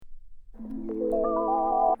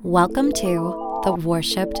Welcome to the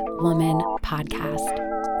Worshipped Woman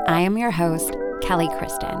podcast. I am your host, Kelly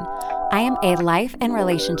Kristen. I am a life and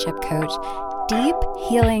relationship coach, deep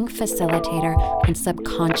healing facilitator, and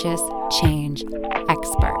subconscious change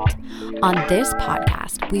expert. On this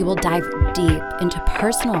podcast, we will dive deep into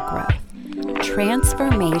personal growth,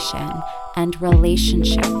 transformation, and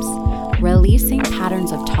relationships, releasing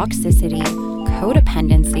patterns of toxicity,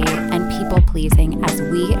 codependency, and people-pleasing as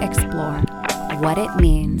we explore what it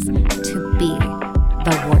means to be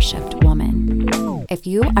the worshipped woman. If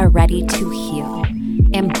you are ready to heal,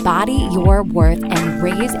 embody your worth, and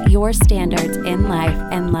raise your standards in life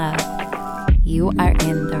and love, you are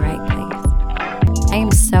in the right place. I am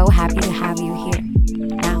so happy to have you here.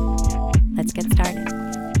 Now, let's get started.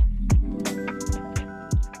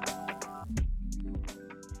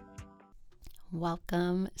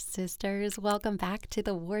 Welcome, sisters. Welcome back to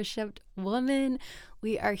the Worshipped Woman.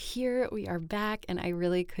 We are here, we are back, and I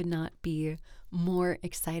really could not be more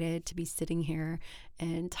excited to be sitting here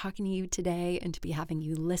and talking to you today and to be having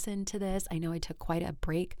you listen to this. I know I took quite a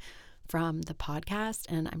break from the podcast,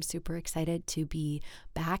 and I'm super excited to be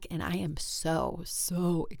back, and I am so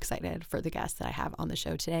excited for the guests that I have on the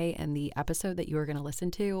show today and the episode that you are going to listen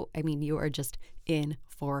to. I mean, you are just in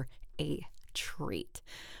for a treat.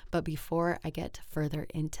 But before I get further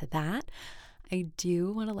into that, I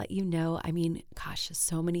do want to let you know,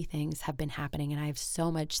 so many things have been happening, and I have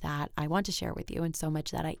so much that I want to share with you and so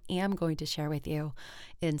much that I am going to share with you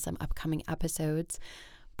in some upcoming episodes.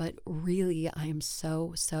 But really, I am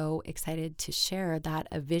so excited to share that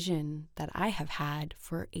a vision that I have had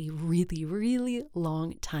for a really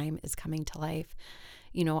long time is coming to life.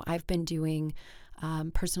 You know, I've been doing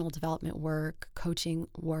personal development work, coaching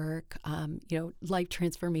work, life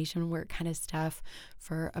transformation work kind of stuff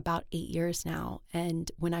for about 8 years now.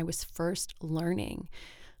 And when I was first learning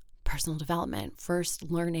personal development,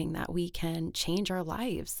 first learning that we can change our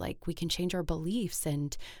lives, like we can change our beliefs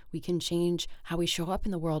and we can change how we show up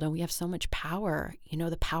in the world, and we have so much power,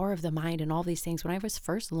 the power of the mind and all these things. When I was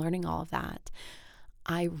first learning all of that,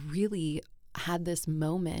 I really had this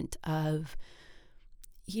moment of,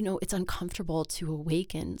 it's uncomfortable to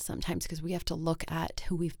awaken sometimes because we have to look at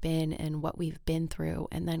who we've been and what we've been through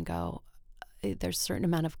and then go, there's a certain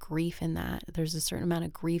amount of grief in that. There's a certain amount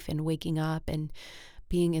of grief in waking up and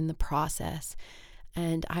being in the process.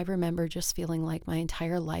 And I remember just feeling like my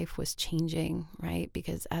entire life was changing, right?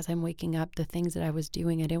 Because as I'm waking up, the things that I was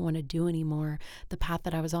doing, I didn't want to do anymore. The path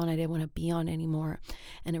that I was on, I didn't want to be on anymore.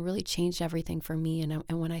 And it really changed everything for me. And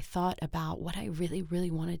when I thought about what I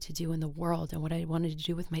really wanted to do in the world and what I wanted to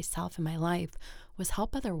do with myself and my life was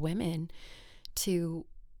help other women to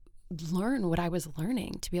learn what I was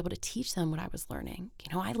learning, to be able to teach them what I was learning.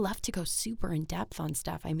 I love to go super in depth on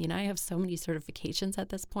stuff. I have so many certifications at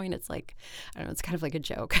this point. It's like, I don't know, it's kind of like a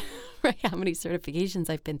joke, right? How many certifications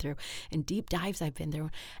I've been through and deep dives I've been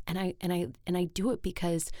through. And I do it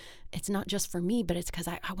because it's not just for me, but it's because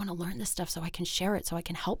I want to learn this stuff so I can share it, so I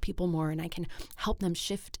can help people more and I can help them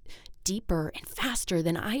shift deeper and faster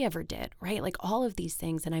than I ever did, right? Like all of these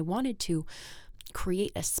things. And I wanted to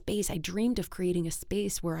create a space. I dreamed of creating a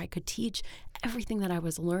space where I could teach everything that I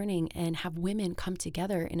was learning and have women come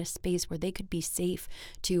together in a space where they could be safe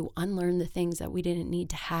to unlearn the things that we didn't need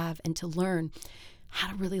to have and to learn how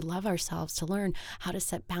to really love ourselves, to learn how to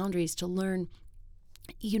set boundaries, to learn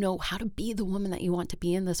how to be the woman that you want to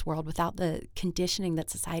be in this world without the conditioning that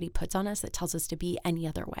society puts on us that tells us to be any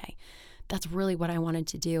other way. That's really what I wanted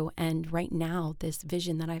to do. And right now, this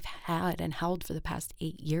vision that I've had and held for the past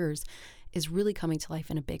 8 years is really coming to life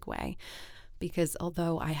in a big way. Because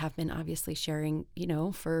although I have been obviously sharing,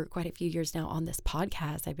 for quite a few years now on this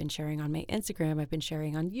podcast, I've been sharing on my Instagram, I've been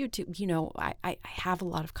sharing on YouTube, I have a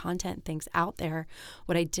lot of content things out there.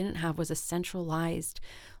 What I didn't have was a centralized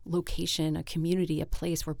location, a community, a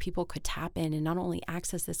place where people could tap in and not only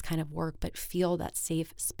access this kind of work, but feel that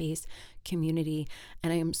safe space community.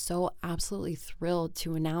 And I am so absolutely thrilled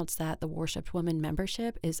to announce that the Worshipped Woman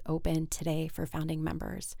membership is open today for founding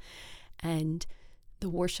members. And the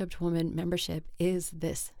Worshipped Woman membership is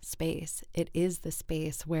this space. It is the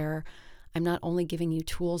space where I'm not only giving you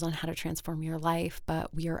tools on how to transform your life,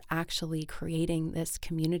 but we are actually creating this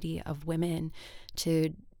community of women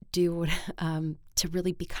to do, to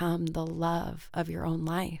really become the love of your own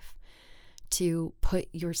life, to put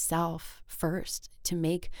yourself first, to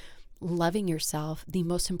make loving yourself the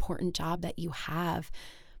most important job that you have.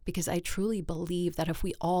 Because I truly believe that if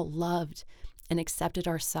we all loved and accepted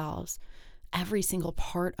ourselves, every single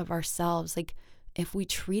part of ourselves, like if we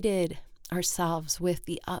treated ourselves with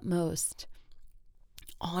the utmost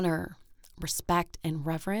honor, respect, and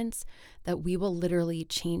reverence, that we will literally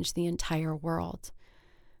change the entire world.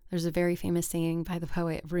 There's a very famous saying by the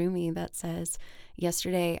poet Rumi that says,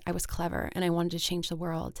 "Yesterday I was clever and I wanted to change the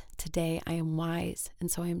world. Today I am wise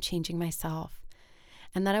and so I am changing myself."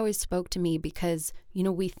 And that always spoke to me because,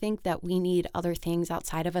 we think that we need other things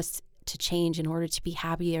outside of us to change in order to be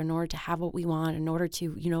happy, or in order to have what we want, in order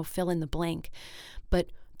to, fill in the blank. But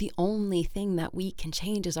the only thing that we can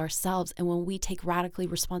change is ourselves. And when we take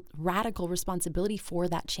radical responsibility for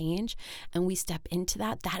that change and we step into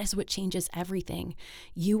that, that is what changes everything.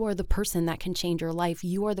 You are the person that can change your life.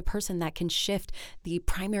 You are the person that can shift the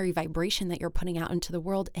primary vibration that you're putting out into the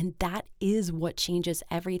world. And that is what changes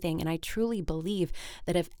everything. And I truly believe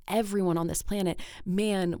that if everyone on this planet,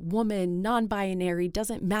 man, woman, non-binary,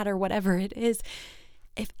 doesn't matter, whatever it is,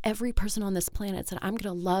 if every person on this planet said, I'm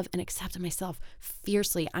going to love and accept myself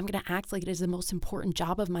fiercely, I'm going to act like it is the most important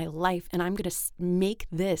job of my life, and I'm going to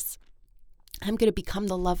become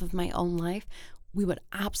the love of my own life,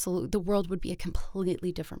 the world would be a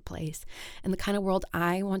completely different place. And the kind of world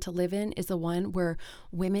I want to live in is the one where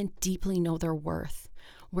women deeply know their worth,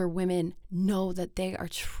 where women know that they are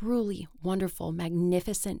truly wonderful,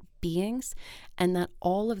 magnificent beings, and that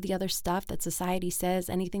all of the other stuff that society says,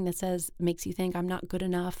 anything that says makes you think I'm not good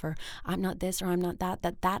enough, or I'm not this, or I'm not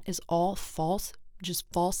that is all false, just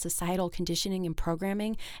false societal conditioning and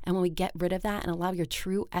programming. And when we get rid of that and allow your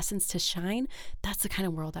true essence to shine, that's the kind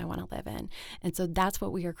of world I want to live in. And so that's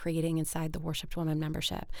what we are creating inside the Worshipped Woman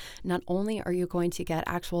membership. Not only are you going to get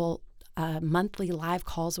actual monthly live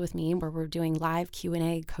calls with me where we're doing live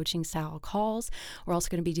Q&A coaching style calls. We're also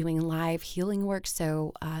going to be doing live healing work.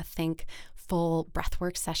 So think full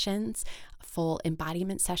breathwork sessions, full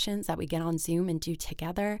embodiment sessions that we get on Zoom and do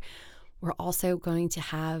together. We're also going to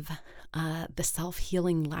have the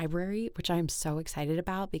self-healing library, which I'm so excited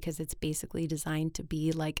about because it's basically designed to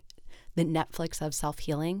be like the Netflix of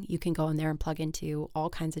self-healing. You can go in there and plug into all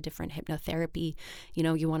kinds of different hypnotherapy.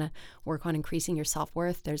 You want to work on increasing your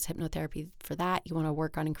self-worth. There's hypnotherapy for that. You want to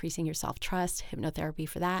work on increasing your self-trust, hypnotherapy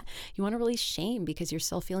for that. You want to release shame because you're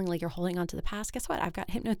still feeling like you're holding on to the past. Guess what? I've got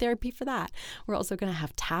hypnotherapy for that. We're also going to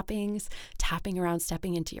have tapping around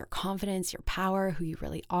stepping into your confidence, your power, who you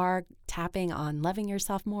really are, tapping on loving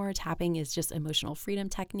yourself more. Tapping is just emotional freedom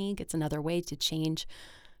technique. It's another way to change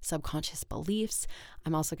subconscious beliefs.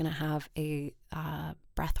 I'm also going to have a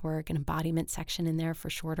breathwork and embodiment section in there for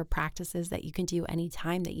shorter practices that you can do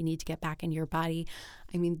anytime that you need to get back in your body.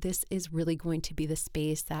 I mean, this is really going to be the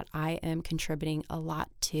space that I am contributing a lot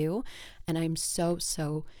to. And I'm so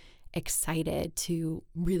excited to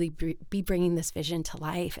really be bringing this vision to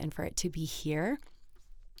life and for it to be here.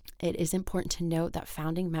 It is important to note that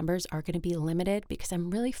founding members are going to be limited because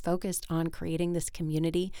I'm really focused on creating this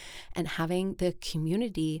community and having the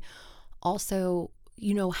community also,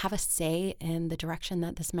 have a say in the direction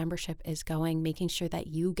that this membership is going, making sure that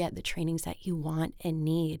you get the trainings that you want and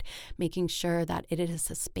need, making sure that it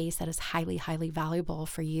is a space that is highly, highly valuable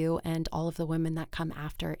for you and all of the women that come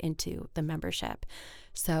after into the membership.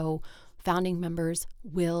 So founding members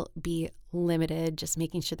will be limited, just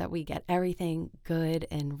making sure that we get everything good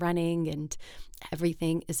and running and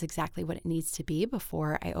everything is exactly what it needs to be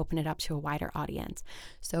before I open it up to a wider audience.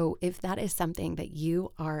 So if that is something that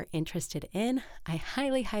you are interested in, I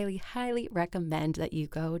highly, highly, highly recommend that you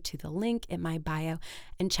go to the link in my bio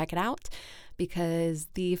and check it out, because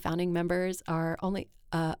the founding members are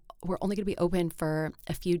we're only going to be open for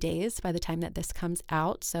a few days by the time that this comes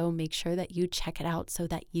out. So make sure that you check it out so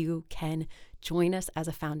that you can join us as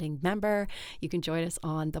a founding member. You can join us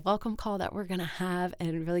on the welcome call that we're going to have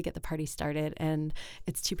and really get the party started. And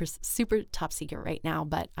it's super top secret right now,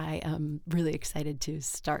 but I am really excited to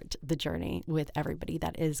start the journey with everybody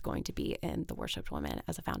that is going to be in the Worshipped Woman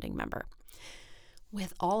as a founding member.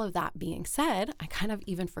 With all of that being said, I kind of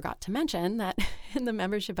even forgot to mention that in the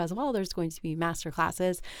membership as well, there's going to be master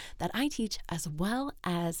classes that I teach as well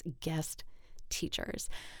as guest teachers.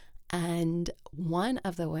 And one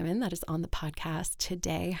of the women that is on the podcast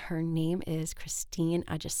today, her name is Christine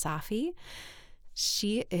Ajisafe.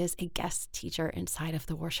 She is a guest teacher inside of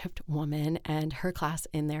the Worshipped Woman, and her class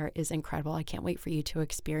in there is incredible. I can't wait for you to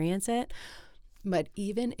experience it. But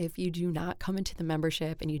even if you do not come into the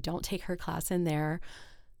membership and you don't take her class in there,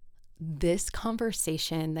 this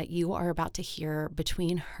conversation that you are about to hear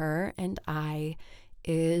between her and I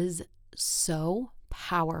is so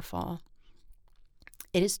powerful.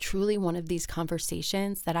 It is truly one of these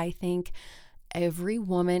conversations that I think every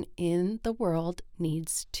woman in the world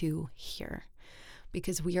needs to hear,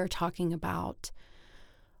 because we are talking about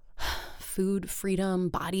food freedom,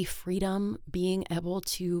 body freedom, being able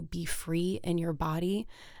to be free in your body.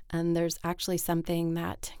 And there's actually something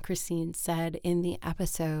that Christine said in the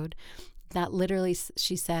episode that literally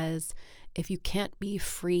she says, if you can't be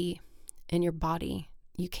free in your body,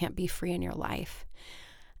 you can't be free in your life.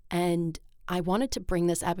 And I wanted to bring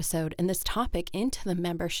this episode and this topic into the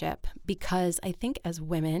membership because I think as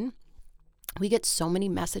women, we get so many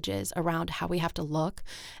messages around how we have to look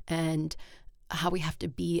and how we have to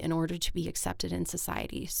be in order to be accepted in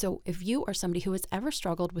society. So if you are somebody who has ever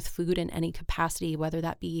struggled with food in any capacity, whether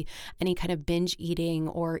that be any kind of binge eating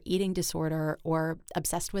or eating disorder, or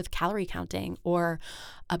obsessed with calorie counting, or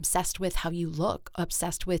obsessed with how you look,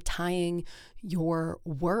 obsessed with tying your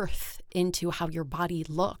worth into how your body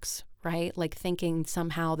looks, right? Like thinking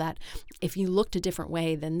somehow that if you looked a different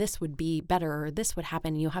way, then this would be better or this would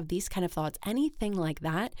happen. You have these kind of thoughts, anything like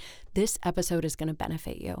that, this episode is going to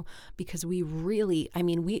benefit you because we really,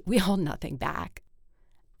 we hold nothing back.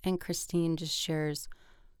 And Christine just shares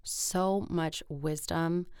so much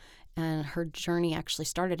wisdom. And her journey actually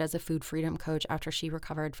started as a food freedom coach after she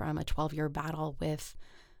recovered from a 12-year battle with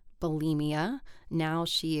bulimia. Now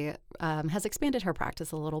she has expanded her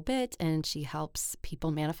practice a little bit, and she helps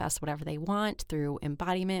people manifest whatever they want through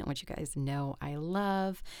embodiment, which you guys know I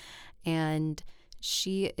love. And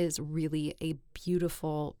she is really a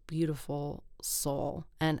beautiful, beautiful soul.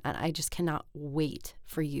 And I just cannot wait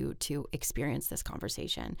for you to experience this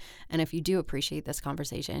conversation. And if you do appreciate this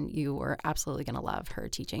conversation, you are absolutely going to love her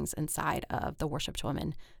teachings inside of the Worshipped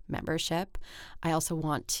Woman membership. I also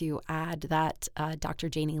want to add that Dr.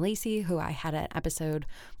 Janie Lacey, who I had an episode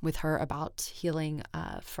with her about healing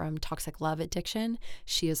from toxic love addiction,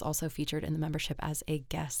 she is also featured in the membership as a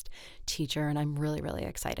guest teacher. And I'm really, really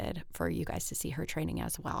excited for you guys to see her training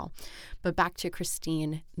as well. But back to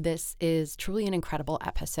Christine, this is truly an incredible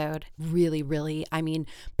episode. Really, really,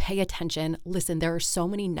 pay attention. Listen, there are so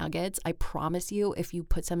many nuggets. I promise you, if you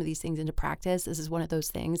put some of these things into practice, this is one of those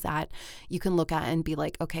things that you can look at and be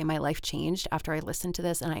like, okay, my life changed after I listened to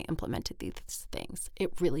this and I implemented these things.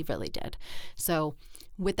 It really, really did. So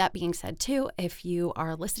with that being said too, if you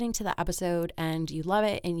are listening to the episode and you love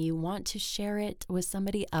it and you want to share it with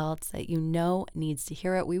somebody else that you know needs to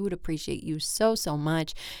hear it, we would appreciate you so, so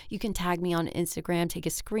much. You can tag me on Instagram, take a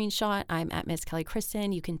screenshot. I'm at Miss Kelly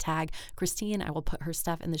Kristen. You can tag Christine. I will put her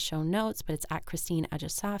stuff in the show notes, but it's at Christine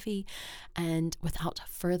Ajisafe. And without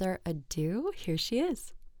further ado, here she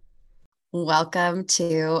is. Welcome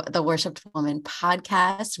to the Worshipped Woman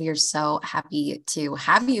podcast. We are so happy to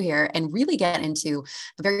have you here and really get into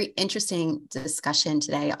a very interesting discussion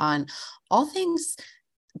today on all things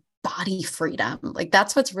body freedom. Like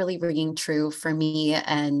that's what's really ringing true for me.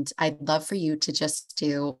 And I'd love for you to just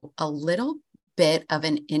do a little bit of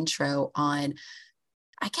an intro on,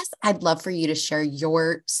 I guess I'd love for you to share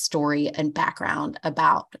your story and background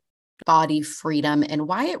about body freedom and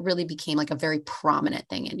why it really became like a very prominent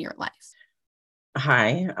thing in your life.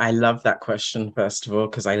 Hi, I love that question, first of all,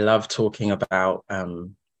 because I love talking about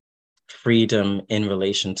freedom in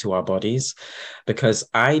relation to our bodies, because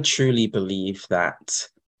I truly believe that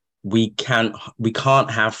we can't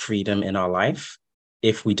have freedom in our life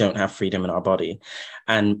if we don't have freedom in our body.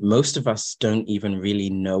 And most of us don't even really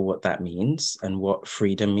know what that means and what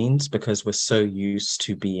freedom means, because we're so used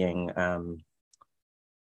to being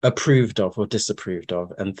approved of or disapproved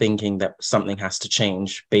of and thinking that something has to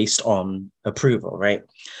change based on approval, right?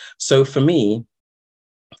 So for me,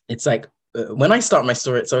 it's like when I start my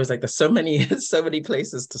story, it's always like there's so many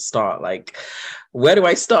places to start. Like, where do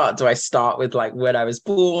I start? Do I start with like when I was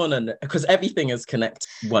born? And because everything is connected.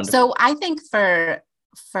 Wonderful. So I think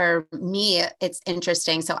for me, it's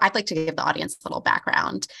interesting. So I'd like to give the audience a little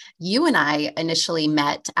background. You and I initially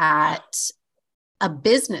met at a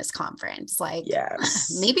business conference, like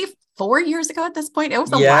maybe 4 years ago at this point. It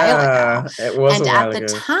was a while ago. It was and a while at ago.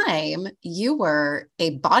 The time, you were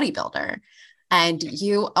a bodybuilder. And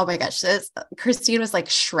you, oh my gosh, Christine was like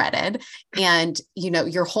shredded. And,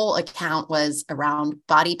 your whole account was around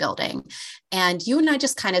bodybuilding. And you and I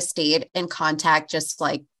just kind of stayed in contact, just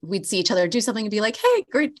like we'd see each other do something and be like, hey,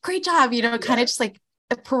 great job, kind of just like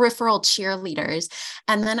peripheral cheerleaders.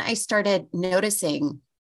 And then I started noticing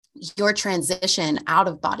your transition out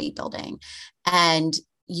of bodybuilding, and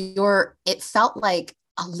it felt like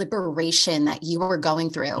a liberation that you were going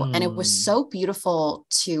through. And it was so beautiful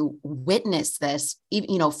to witness this,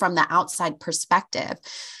 from the outside perspective,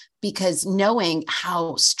 because knowing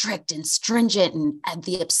how strict and stringent and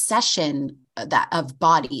the obsession of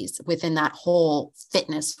bodies within that whole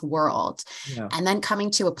fitness world. Yeah. And then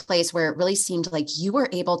coming to a place where it really seemed like you were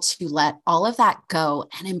able to let all of that go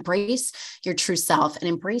and embrace your true self and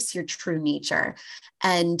embrace your true nature.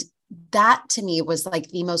 And that to me was like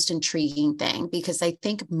the most intriguing thing, because I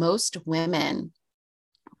think most women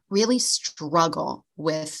really struggle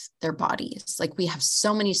with their bodies. Like we have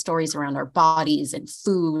so many stories around our bodies and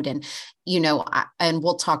food and, and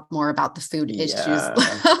we'll talk more about the food issues Yeah.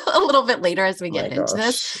 a little bit later as we My get into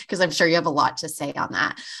this, gosh. because I'm sure you have a lot to say on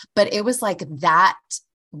that. But it was like that,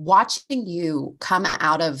 watching you come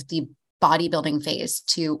out of the bodybuilding phase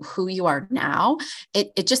to who you are now,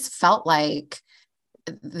 it just felt like,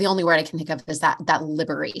 the only word I can think of is that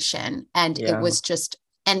liberation. And it Yeah. was just,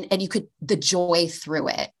 and you could, the joy through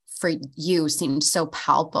it for you seemed so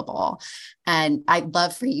palpable. And I'd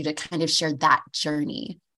love for you to kind of share that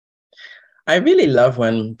journey. I really love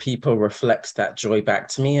when people reflect that joy back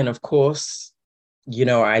to me. And of course,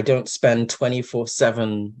 I don't spend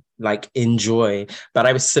 24/7 like in joy, but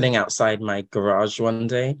I was sitting outside my garage one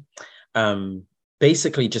day, um,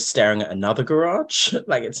 basically just staring at another garage.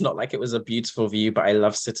 Like it's not like it was a beautiful view, but I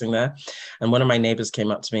love sitting there. And one of my neighbors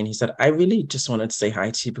came up to me and he said, I really just wanted to say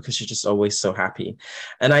hi to you because you're just always so happy.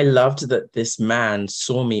 And I loved that this man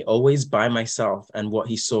saw me always by myself, and what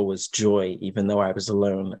he saw was joy, even though I was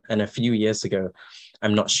alone. And a few years ago,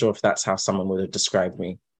 I'm not sure if that's how someone would have described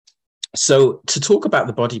me. So, to talk about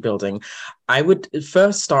the bodybuilding, I would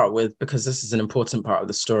first start with, because this is an important part of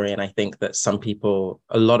the story, and I think that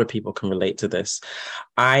a lot of people can relate to this.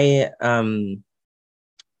 I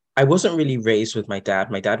wasn't really raised with my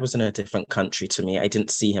dad. My dad was in a different country to me. I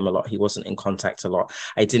didn't see him a lot. He wasn't in contact a lot.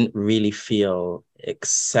 I didn't really feel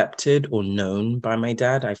accepted or known by my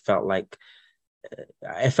dad. I felt like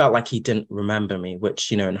he didn't remember me,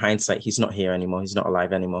 which, in hindsight, he's not here anymore. He's not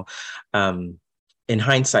alive anymore. Um, in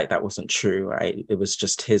hindsight, that wasn't true. It was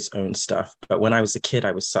just his own stuff. But when I was a kid,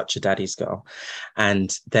 I was such a daddy's girl.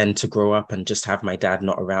 And then to grow up and just have my dad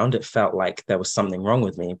not around, it felt like there was something wrong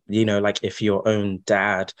with me. Like if your own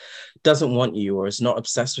dad doesn't want you, or is not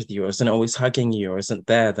obsessed with you, or isn't always hugging you, or isn't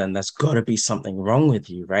there, then there's got to be something wrong with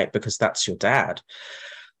you, right? Because that's your dad.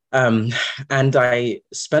 Um, and I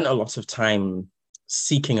spent a lot of time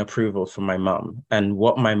seeking approval from my mum. And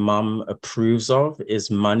what my mum approves of is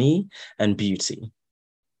money and beauty.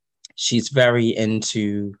 She's very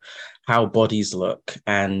into how bodies look.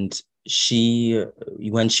 And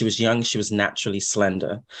when she was young, she was naturally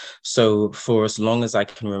slender. So for as long as I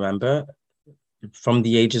can remember, from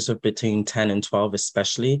the ages of between 10 and 12,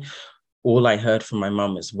 especially, all I heard from my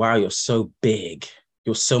mum is, wow, you're so big.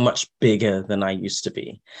 You're so much bigger than I used to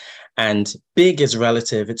be. And big is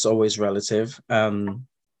relative. It's always relative.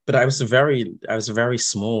 But I was a very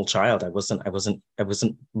small child. I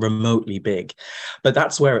wasn't remotely big, but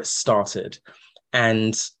that's where it started.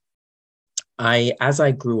 And as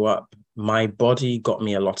I grew up, my body got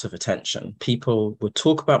me a lot of attention. People would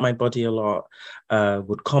talk about my body a lot,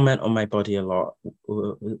 would comment on my body a lot.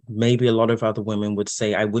 Maybe a lot of other women would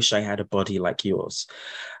say, I wish I had a body like yours.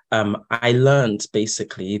 I learned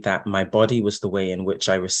basically that my body was the way in which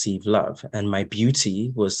I receive love, and my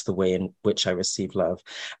beauty was the way in which I receive love.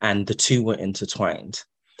 And the two were intertwined.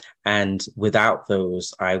 And without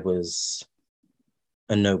those, I was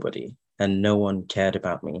a nobody and no one cared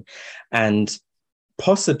about me. And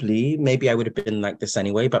possibly, maybe I would have been like this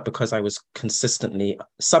anyway, but because I was consistently,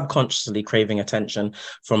 subconsciously craving attention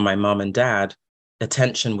from my mom and dad,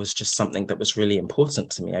 attention was just something that was really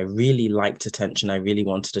important to me. I really liked attention. I really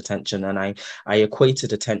wanted attention. And I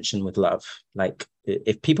equated attention with love. Like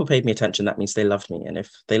if people paid me attention, that means they loved me. And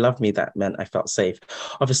if they loved me, that meant I felt safe.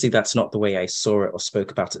 Obviously, that's not the way I saw it or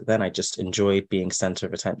spoke about it then. I just enjoyed being center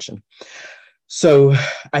of attention. So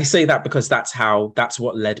I say that because that's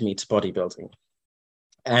what led me to bodybuilding.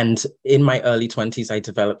 And in my early 20s, I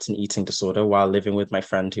developed an eating disorder while living with my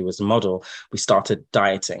friend who was a model. We started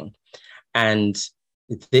dieting. And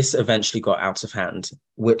this eventually got out of hand,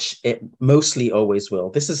 which it mostly always will.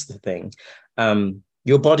 This is the thing.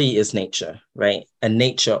 Your body is nature, right? And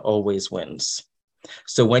nature always wins.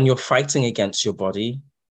 So when you're fighting against your body,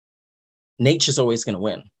 nature's always going to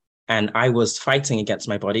win. And I was fighting against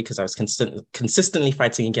my body because I was consistently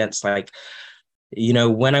fighting against, like,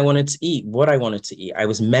 when I wanted to eat, what I wanted to eat. I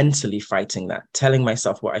was mentally fighting that, telling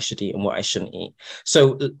myself what I should eat and what I shouldn't eat.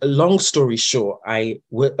 So long story short,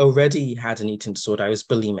 already had an eating disorder. I was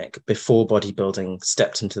bulimic before bodybuilding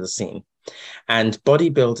stepped into the scene. And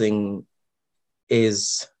bodybuilding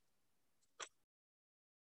is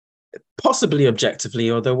possibly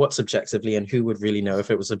objectively, although what's objectively and who would really know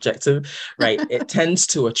if it was objective, right? It tends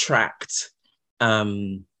to attract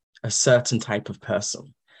a certain type of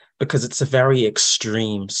person because it's a very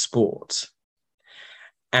extreme sport.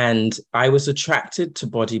 And I was attracted to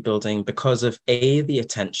bodybuilding because of the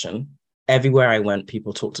attention. Everywhere I went,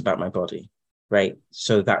 people talked about my body, right?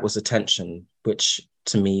 So that was attention, which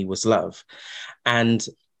to me was love. And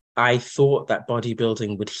I thought that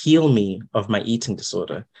bodybuilding would heal me of my eating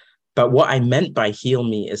disorder. But what I meant by heal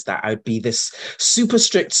me is that I'd be this super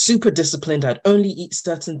strict, super disciplined. I'd only eat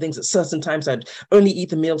certain things at certain times. I'd only eat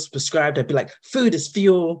the meals prescribed. I'd be like, food is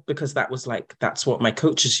fuel, because that's what my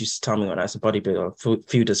coaches used to tell me when I was a bodybuilder.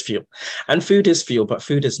 Food is fuel. And food is fuel, but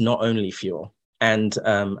food is not only fuel. And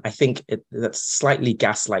I think that's slightly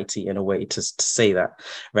gaslighty in a way to say that,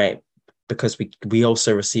 right? Because we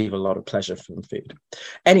also receive a lot of pleasure from food.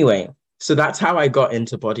 Anyway, so that's how I got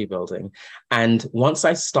into bodybuilding. And once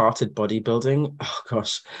I started bodybuilding, oh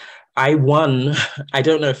gosh, I won. I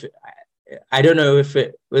don't know if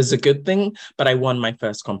it was a good thing, but I won my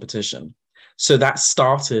first competition. So that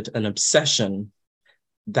started an obsession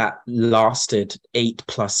that lasted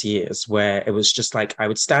 8+ years, where it was just like I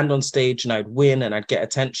would stand on stage and I'd win and I'd get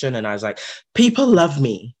attention. And I was like, people love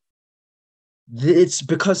me. It's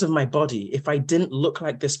because of my body. If I didn't look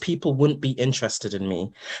like this, people wouldn't be interested in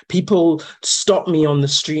me. People stop me on the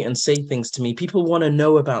street and say things to me. People want to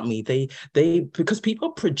know about me. Because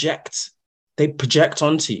people project, they project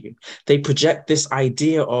onto you. They project this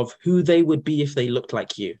idea of who they would be if they looked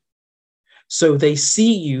like you. So they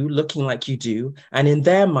see you looking like you do. And in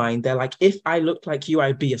their mind, they're like, if I looked like you,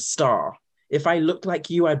 I'd be a star. If I looked like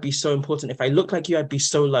you, I'd be so important. If I looked like you, I'd be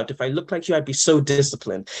so loved. If I looked like you, I'd be so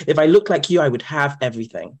disciplined. If I looked like you, I would have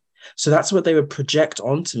everything. So that's what they would project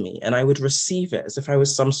onto me. And I would receive it as if I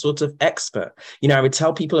was some sort of expert. I would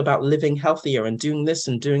tell people about living healthier and doing this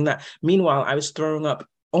and doing that. Meanwhile, I was throwing up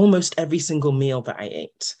almost every single meal that I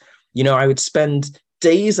ate. I would spend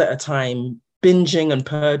days at a time binging and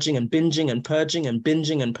purging and binging and purging and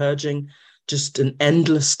binging and purging, just an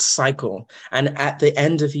endless cycle. And at the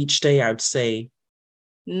end of each day, I would say,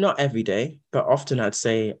 not every day, but often I'd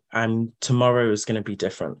say, tomorrow is going to be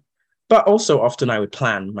different. But also often I would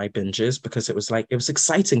plan my binges because it was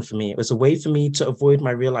exciting for me. It was a way for me to avoid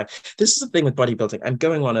my real life. This is the thing with bodybuilding. I'm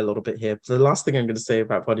going on a little bit here. The last thing I'm going to say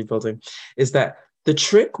about bodybuilding is that the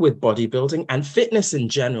trick with bodybuilding and fitness in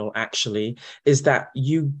general, actually, is that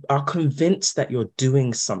you are convinced that you're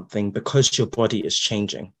doing something because your body is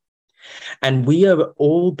changing. And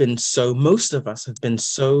most of us have been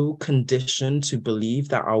so conditioned to believe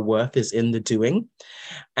that our worth is in the doing.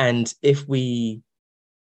 And if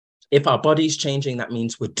our body's changing, that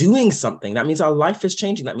means we're doing something. That means our life is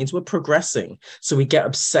changing. That means we're progressing. So we get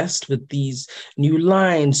obsessed with these new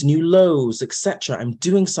lines, new lows, etc. I'm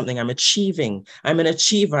doing something. I'm achieving. I'm an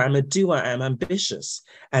achiever. I'm a doer. I'm ambitious.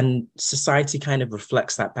 And society kind of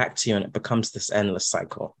reflects that back to you, and it becomes this endless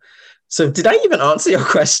cycle. So did I even answer your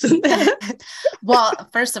question there? Well,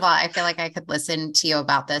 first of all, I feel like I could listen to you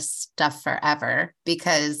about this stuff forever,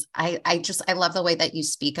 because I love the way that you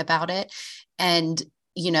speak about it. And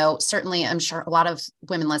certainly I'm sure a lot of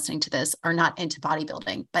women listening to this are not into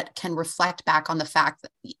bodybuilding, but can reflect back on the fact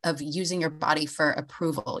of using your body for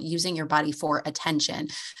approval, using your body for attention,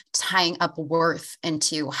 tying up worth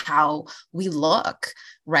into how we look,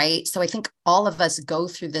 right? So I think all of us go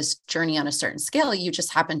through this journey on a certain scale. You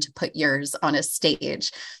just happen to put yours on a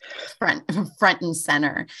stage front and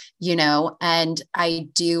center, and I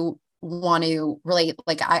do want to relate.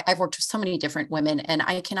 Like I've worked with so many different women, and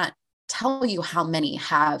I cannot tell you how many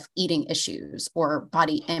have eating issues or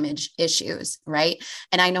body image issues, right?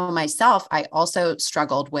 And I know myself, I also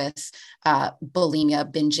struggled with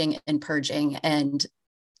bulimia, binging and purging. And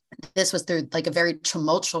this was through like a very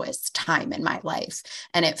tumultuous time in my life.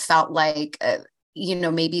 And it felt like,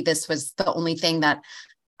 maybe this was the only thing that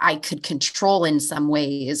I could control in some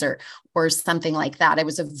ways, or something like that. It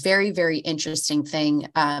was a very, very interesting thing.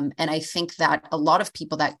 And I think that a lot of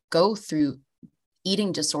people that go through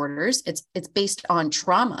eating disorders, it's based on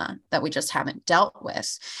trauma that we just haven't dealt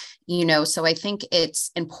with, so I think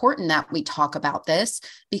it's important that we talk about this,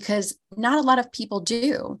 because not a lot of people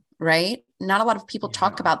do, right? Not a lot of people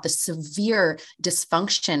talk about the severe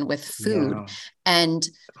dysfunction with food. And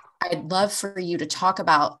I'd love for you to talk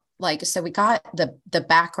about, so we got the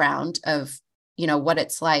background of what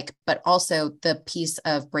it's like, but also the piece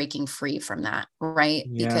of breaking free from that, right?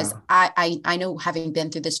 Because I know, having been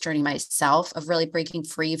through this journey myself of really breaking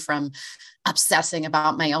free from obsessing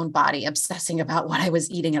about my own body, obsessing about what I was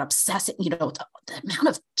eating, and obsessing, the amount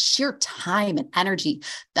of sheer time and energy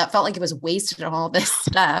that felt like it was wasted on all this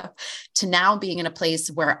stuff, to now being in a place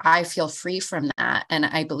where I feel free from that. And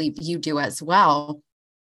I believe you do as well.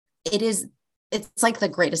 It's like the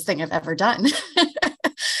greatest thing I've ever done.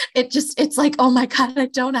 It's like, oh my God, I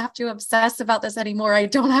don't have to obsess about this anymore. I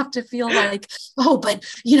don't have to feel like, oh, but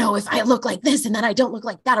if I look like this and then I don't look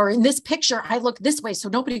like that, or in this picture, I look this way, so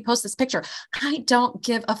nobody posts this picture. I don't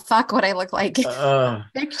give a fuck what I look like in a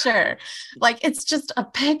picture. Like, it's just a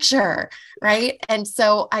picture. Right. And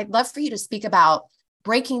so I'd love for you to speak about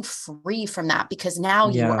breaking free from that, because now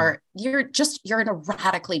Yeah. you're in a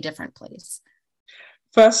radically different place.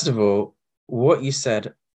 First of all, what you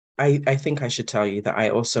said, I think I should tell you that I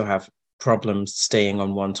also have problems staying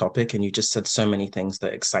on one topic, and you just said so many things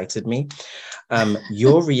that excited me.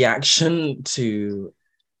 Your reaction to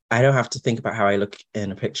I don't have to think about how I look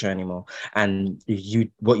in a picture anymore. And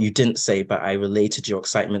what you didn't say, but I related your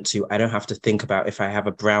excitement to, I don't have to think about if I have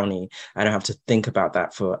a brownie. I don't have to think about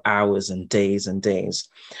that for hours and days and days.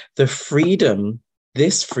 The freedom,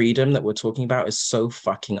 this freedom that we're talking about is so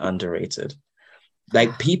fucking underrated.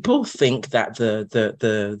 Like people think that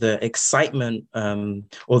the excitement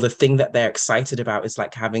or the thing that they're excited about is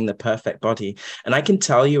like having the perfect body. And I can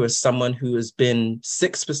tell you, as someone who has been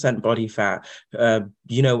 6% body fat,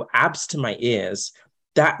 abs to my ears,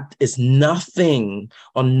 that is nothing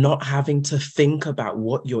on not having to think about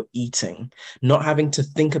what you're eating, not having to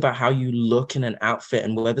think about how you look in an outfit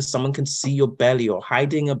and whether someone can see your belly, or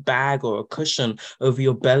hiding a bag or a cushion over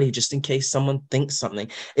your belly just in case someone thinks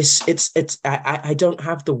something. I don't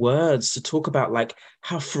have the words to talk about like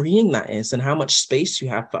how freeing that is and how much space you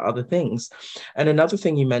have for other things. And another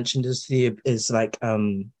thing you mentioned is the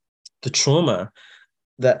trauma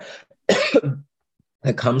that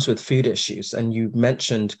that comes with food issues. And you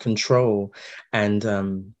mentioned control.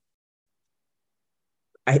 And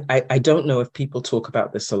I don't know if people talk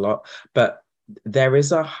about this a lot, but there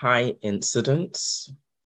is a high incidence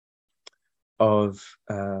of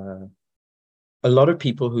a lot of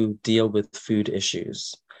people who deal with food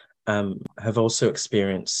issues have also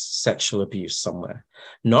experienced sexual abuse somewhere.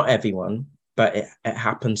 Not everyone, but it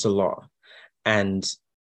happens a lot. And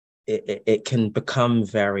it can become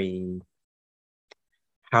very,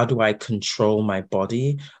 how do I control my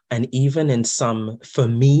body? And even for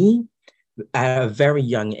me, at a very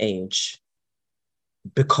young age,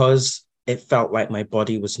 because it felt like my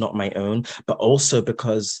body was not my own, but also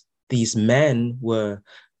because these men were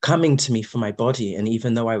coming to me for my body. And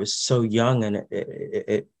even though I was so young and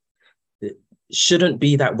it shouldn't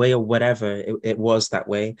be that way, or whatever, it was that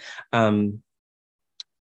way.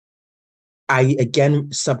 I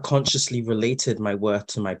again subconsciously related my worth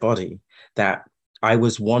to my body, that I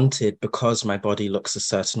was wanted because my body looks a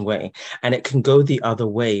certain way. And it can go the other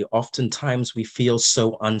way. Oftentimes we feel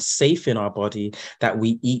so unsafe in our body that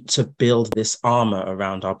we eat to build this armor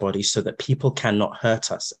around our body so that people cannot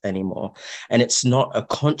hurt us anymore. And it's not a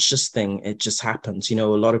conscious thing. It just happens. A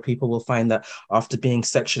lot of people will find that after being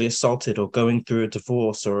sexually assaulted or going through a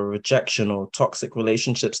divorce or a rejection or toxic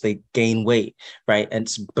relationships, they gain weight, right? And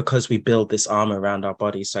it's because we build this armor around our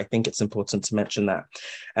body. So I think it's important to mention that.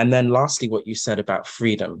 And then lastly, what you said about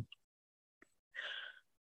freedom.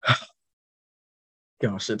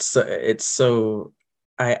 Gosh, it's so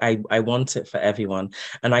I want it for everyone.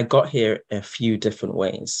 And I got here a few different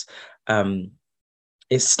ways.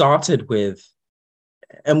 It started with,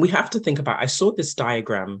 and we have to think about, I saw this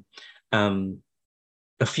diagram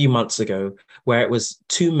a few months ago where it was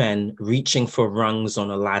two men reaching for rungs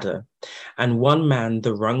on a ladder. And one man,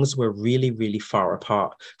 the rungs were really, really far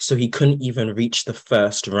apart, so he couldn't even reach the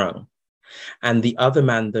first rung. And the other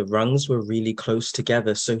man, the rungs were really close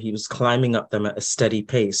together, so he was climbing up them at a steady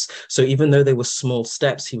pace. So even though they were small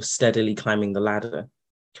steps, he was steadily climbing the ladder.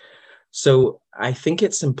 So I think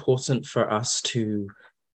it's important for us to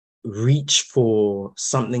reach for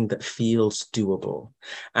something that feels doable.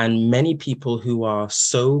 And many people who are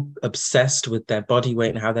so obsessed with their body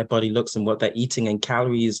weight and how their body looks and what they're eating and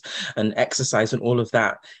calories and exercise and all of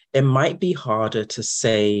that, it might be harder to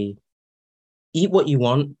say, eat what you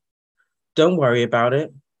want, don't worry about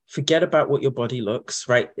it, forget about what your body looks,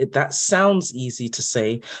 right? That sounds easy to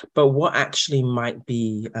say, but what actually might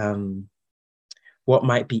be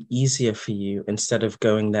easier for you instead of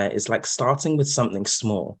going there is like starting with something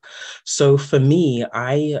small. So for me,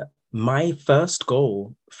 my first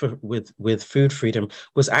goal with food freedom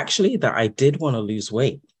was actually that I did want to lose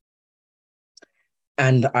weight.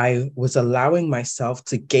 And I was allowing myself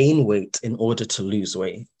to gain weight in order to lose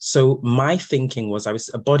weight. So my thinking was, I was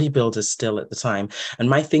a bodybuilder still at the time. And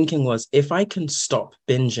my thinking was, if I can stop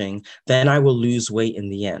binging, then I will lose weight in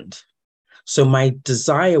the end. So my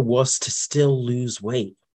desire was to still lose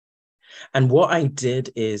weight. And what I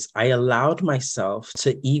did is I allowed myself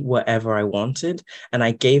to eat whatever I wanted. And I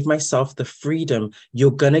gave myself the freedom. You're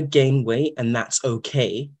going to gain weight and that's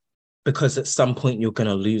okay, because at some point you're going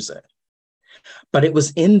to lose it. But it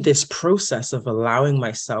was in this process of allowing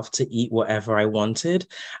myself to eat whatever I wanted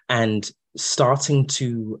and starting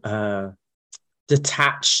to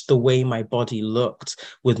detach the way my body looked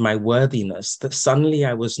with my worthiness, that suddenly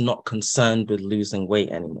I was not concerned with losing weight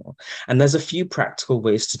anymore. And there's a few practical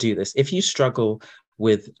ways to do this. If you struggle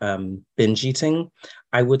with binge eating,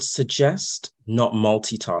 I would suggest not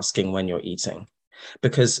multitasking when you're eating,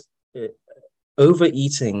 because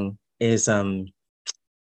overeating is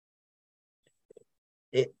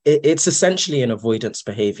it's essentially an avoidance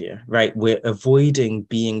behavior, right? We're avoiding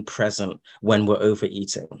being present when we're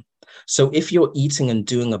overeating. So if you're eating and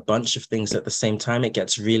doing a bunch of things at the same time, it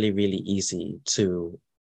gets really, really easy to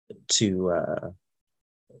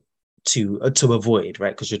avoid,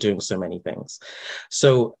 right? Because you're doing so many things.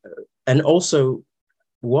 So, and also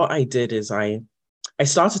what I did is I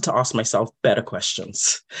started to ask myself better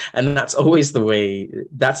questions. And that's always the way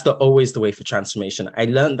for transformation. I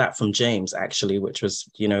learned that from James, actually, which was,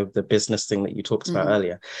 the business thing that you talked about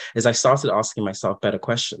earlier, is I started asking myself better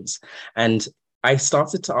questions. And I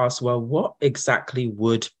started to ask, well, what exactly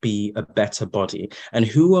would be a better body? And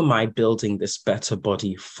who am I building this better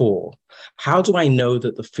body for? How do I know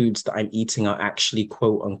that the foods that I'm eating are actually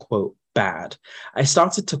quote unquote bad? I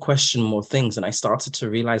started to question more things, and I started to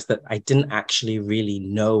realize that I didn't actually really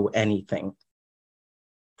know anything.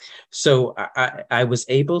 So I was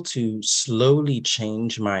able to slowly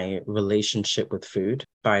change my relationship with food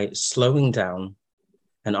by slowing down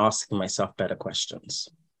and asking myself better questions.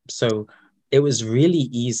 So it was really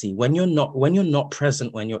easy when you're not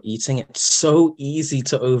present when you're eating. It's so easy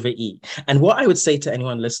to overeat. And what I would say to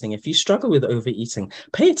anyone listening, if you struggle with overeating,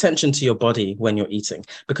 pay attention to your body when you're eating,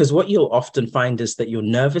 because what you'll often find is that your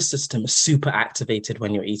nervous system is super activated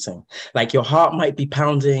when you're eating. Like your heart might be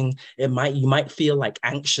pounding, you might feel like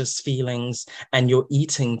anxious feelings, and you're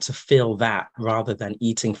eating to feel that rather than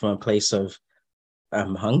eating from a place of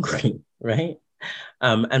I'm hungry, right?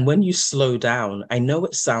 And when you slow down, I know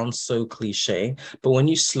it sounds so cliche, but when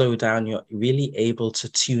you slow down, you're really able to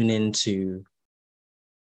tune into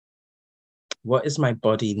what is my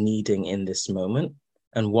body needing in this moment,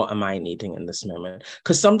 and what am I needing in this moment?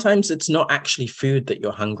 Because sometimes it's not actually food that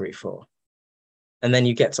you're hungry for. And then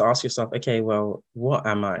you get to ask yourself, okay, well, what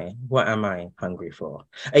am I hungry for?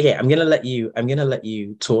 Okay, I'm gonna let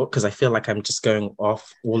you talk, because I feel like I'm just going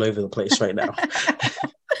off all over the place right now.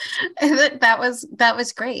 That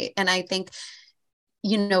was great. And I think,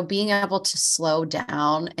 being able to slow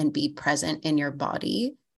down and be present in your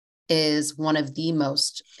body is one of the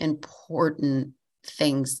most important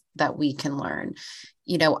things that we can learn.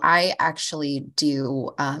 I actually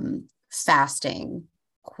do fasting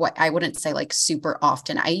I wouldn't say like super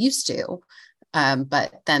often. I used to,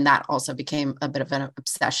 but then that also became a bit of an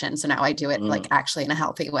obsession. So now I do it like actually in a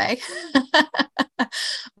healthy way.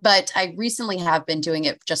 But I recently have been doing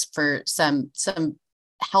it just for some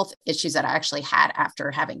health issues that I actually had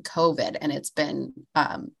after having COVID. And it's been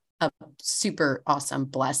a super awesome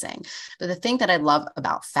blessing. But the thing that I love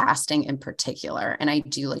about fasting in particular, and I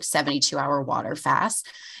do like 72-hour water fast,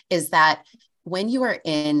 is that when you are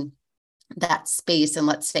in that space, and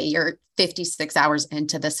let's say you're 56 hours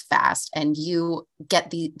into this fast and you get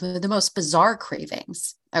the most bizarre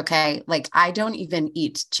cravings. Okay. Like I don't even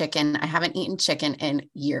eat chicken. I haven't eaten chicken in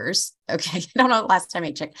years. Okay. I don't know the last time I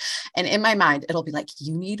ate chicken. And in my mind, it'll be like,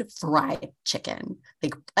 you need fried chicken.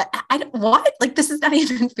 Like, what? Like, this is not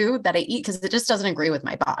even food that I eat, because it just doesn't agree with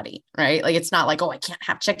my body. Right. Like, it's not like, oh, I can't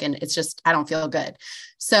have chicken. It's just, I don't feel good.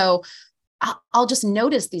 So I'll just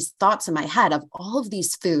notice these thoughts in my head of all of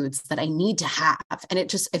these foods that I need to have. And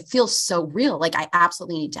it feels so real. Like I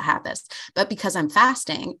absolutely need to have this, but because I'm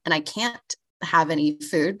fasting and I can't have any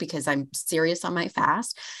food because I'm serious on my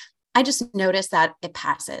fast, I just notice that it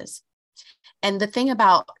passes. And the thing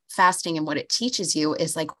about fasting and what it teaches you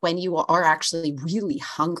is like when you are actually really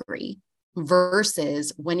hungry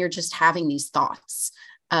versus when you're just having these thoughts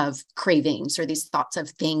of cravings or these thoughts of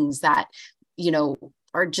things that,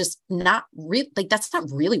 are just not real. Like that's not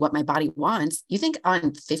really what my body wants. You think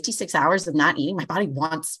on 56 hours of not eating, my body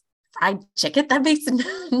wants fried chicken? That makes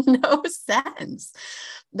no sense.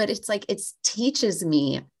 But it's like, it teaches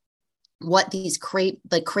me what these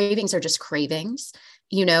cravings are just cravings,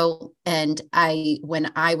 and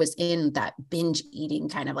when I was in that binge eating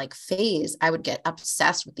kind of like phase, I would get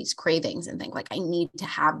obsessed with these cravings and think like, I need to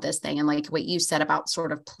have this thing. And like what you said about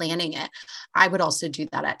sort of planning it, I would also do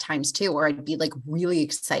that at times too, or I'd be like really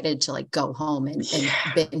excited to like go home and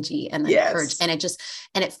binge eat and then purge. And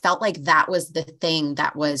it felt like that was the thing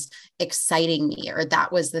that was exciting me, or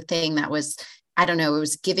that was the thing that was, I don't know, it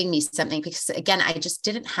was giving me something, because again, I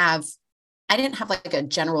didn't have like a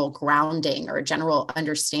general grounding or a general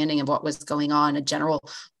understanding of what was going on, a general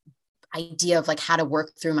idea of like how to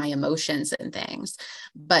work through my emotions and things.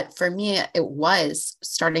 But for me, it was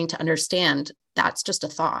starting to understand that's just a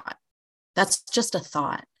thought. That's just a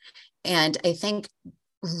thought. And I think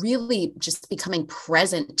really just becoming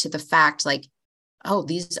present to the fact, like, oh,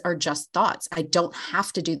 these are just thoughts. I don't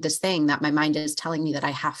have to do this thing that my mind is telling me that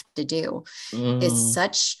I have to do, is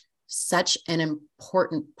such an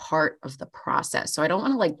important part of the process. So I don't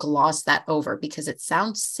want to like gloss that over because it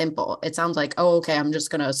sounds simple. It sounds like, oh, okay, I'm just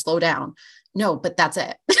going to slow down. No, but that's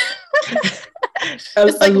it. It's A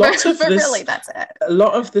like, lot of but this, really, that's it. a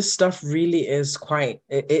lot of this stuff really is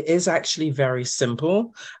it is actually very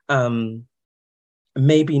simple.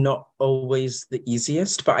 Maybe not always the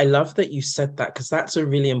easiest, but I love that you said that, because that's a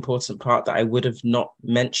really important part that I would have not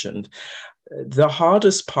mentioned. The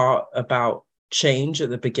hardest part about change at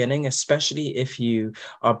the beginning, especially if you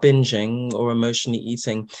are binging or emotionally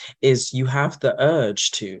eating, is you have the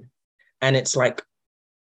urge to, and it's like,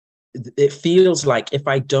 it feels like if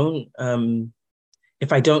I don't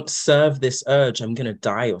serve this urge, I'm going to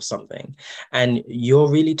die or something. And you're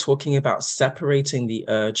really talking about separating the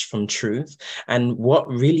urge from truth. And what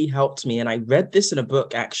really helped me, and I read this in a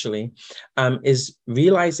book actually, is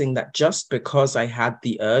realizing that just because I had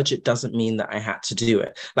the urge, it doesn't mean that I had to do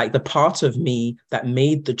it. Like the part of me that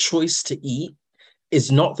made the choice to eat is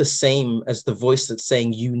not the same as the voice that's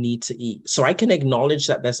saying you need to eat. So I can acknowledge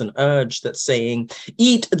that there's an urge that's saying,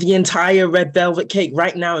 eat the entire red velvet cake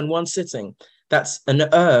right now in one sitting. That's an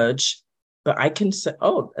urge, but I can say,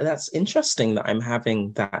 oh, that's interesting that I'm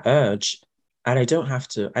having that urge. And I don't have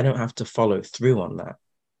to follow through on that.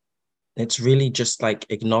 It's really just like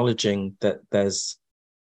acknowledging that there's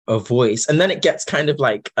a voice. And then it gets kind of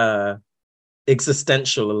like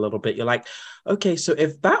existential a little bit. You're like, okay, so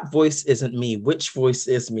if that voice isn't me, which voice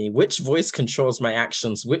is me? Which voice controls my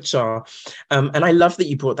actions? Which are and I love that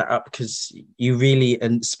you brought that up, because you really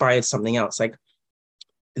inspired something else. Like,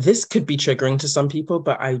 this could be triggering to some people,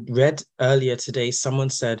 but I read earlier today, someone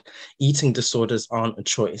said eating disorders aren't a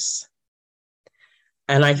choice.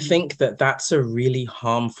 And I think that that's a really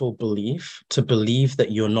harmful belief, to believe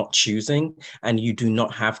that you're not choosing and you do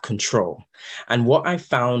not have control. And what I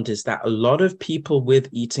found is that a lot of people with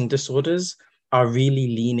eating disorders are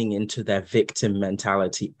really leaning into their victim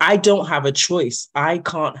mentality. I don't have a choice. I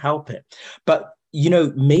can't help it. But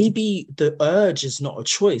maybe the urge is not a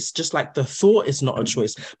choice, just like the thought is not a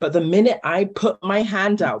choice. But the minute I put my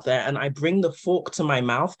hand out there and I bring the fork to my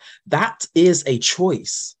mouth, that is a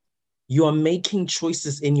choice. You are making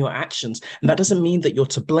choices in your actions. And that doesn't mean that you're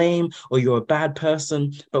to blame or you're a bad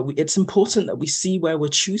person, but it's important that we see where we're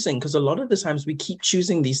choosing, because a lot of the times we keep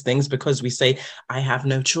choosing these things because we say, I have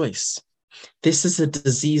no choice. This is a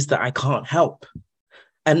disease that I can't help.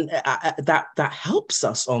 And that helps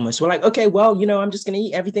us almost. We're like, okay, well, I'm just going to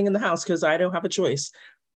eat everything in the house because I don't have a choice.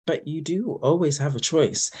 But you do always have a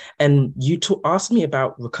choice. And you asked me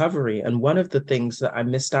about recovery. And one of the things that I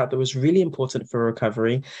missed out that was really important for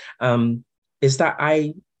recovery is that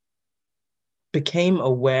I became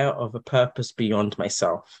aware of a purpose beyond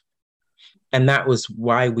myself. And that was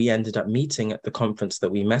why we ended up meeting at the conference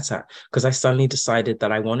that we met at, because I suddenly decided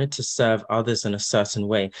that I wanted to serve others in a certain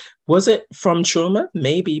way. Was it from trauma?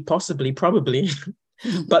 Maybe, possibly, probably.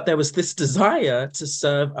 But there was this desire to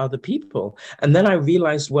serve other people. And then I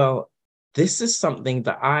realized, well, this is something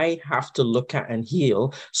that I have to look at and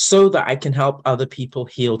heal so that I can help other people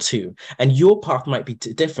heal too. And your path might be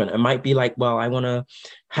different. It might be like, well, I want to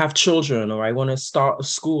have children, or I want to start a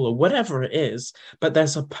school, or whatever it is. But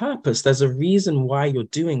there's a purpose. There's a reason why you're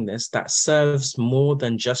doing this that serves more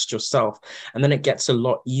than just yourself. And then it gets a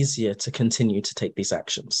lot easier to continue to take these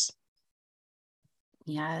actions.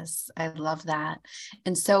 Yes, I love that.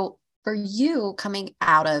 And so for you, coming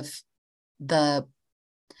out of that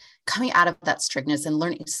strictness and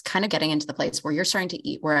learning, it's kind of getting into the place where you're starting to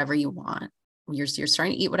eat wherever you want. You're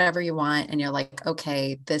starting to eat whatever you want. And you're like,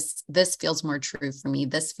 okay, this feels more true for me.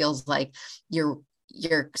 This feels like you're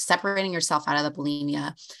separating yourself out of the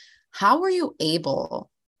bulimia. How were you able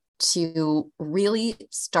to really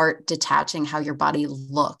start detaching how your body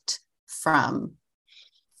looked from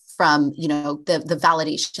the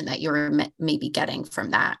validation that you're maybe getting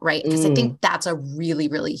from that, right? Because I think that's a really,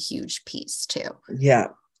 really huge piece too. Yeah.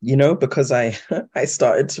 Because I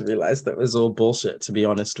started to realize that was all bullshit, to be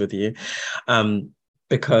honest with you.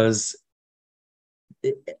 Because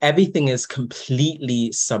everything is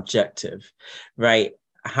completely subjective, right?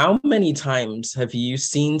 How many times have you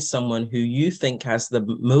seen someone who you think has the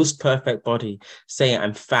most perfect body say,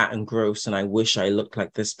 I'm fat and gross and I wish I looked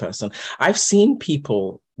like this person? I've seen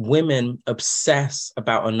women obsess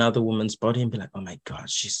about another woman's body and be like, oh my God,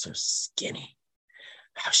 she's so skinny.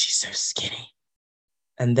 How's she so skinny?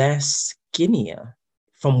 And they're skinnier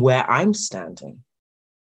from where I'm standing.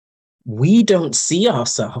 We don't see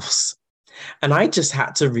ourselves And I just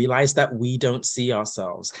had to realize that we don't see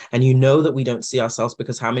ourselves. And you know that we don't see ourselves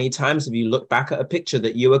because how many times have you looked back at a picture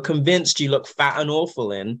that you were convinced you look fat and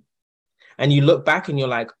awful in? And you look back and you're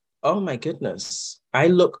like, oh my goodness, I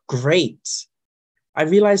look great. I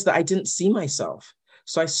realized that I didn't see myself.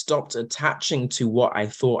 So I stopped attaching to what I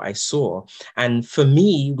thought I saw. And for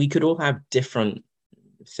me, we could all have different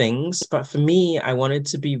things, but for me, I wanted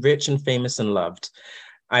to be rich and famous and loved.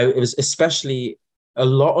 It was especially a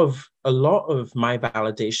lot of my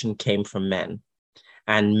validation came from men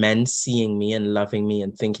and men seeing me and loving me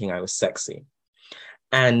and thinking I was sexy.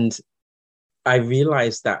 And I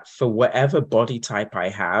realized that for whatever body type I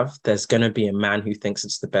have, there's going to be a man who thinks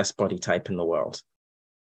it's the best body type in the world.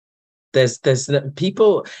 There's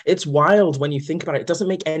people, it's wild when you think about it. It doesn't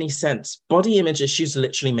make any sense. Body image issues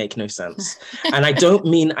literally make no sense. And I don't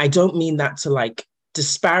mean that to like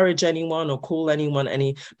disparage anyone or call anyone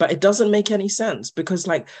any, but it doesn't make any sense because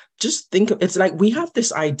like just think it's like we have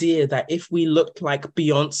this idea that if we looked like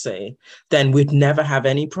Beyonce, then we'd never have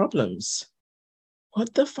any problems.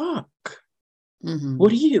 What the fuck? Mm-hmm.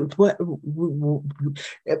 What are you?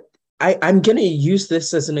 I'm going to use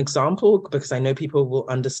this as an example because I know people will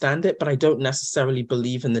understand it, but I don't necessarily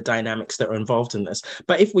believe in the dynamics that are involved in this.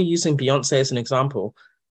 But if we're using Beyonce as an example,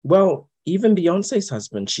 well, even Beyonce's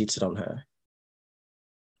husband cheated on her.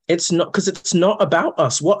 It's not because it's not about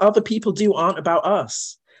us. What other people do aren't about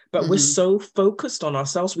us. But we're so focused on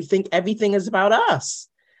ourselves, we think everything is about us.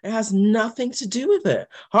 It has nothing to do with it.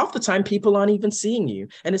 Half the time, people aren't even seeing you.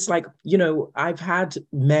 And it's like, I've had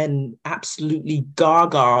men absolutely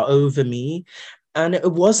gaga over me. And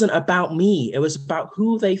it wasn't about me. It was about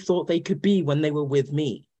who they thought they could be when they were with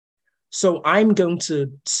me. So I'm going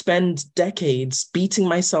to spend decades beating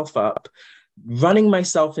myself up, running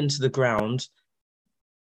myself into the ground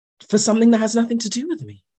for something that has nothing to do with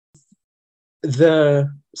me.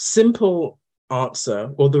 The simple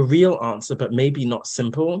answer, or the real answer, but maybe not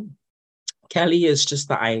simple, Kelly, is just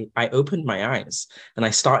that I opened my eyes and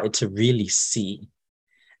I started to really see.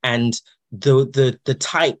 And the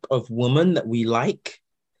type of woman that we like,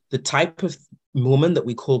 the type of woman that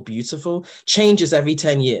we call beautiful changes every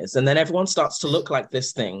 10 years. And then everyone starts to look like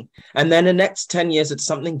this thing. And then the next 10 years, it's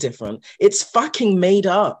something different. It's fucking made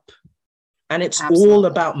up. And it's all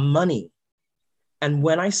about money. And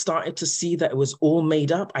when I started to see that it was all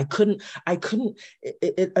made up,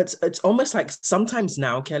 it's almost like sometimes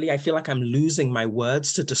now, Kelly, I feel like I'm losing my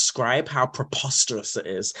words to describe how preposterous it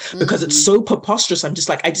is because it's so preposterous. I'm just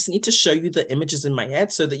like, I just need to show you the images in my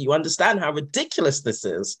head so that you understand how ridiculous this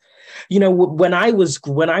is. When I was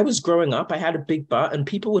growing up, I had a big butt and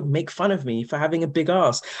people would make fun of me for having a big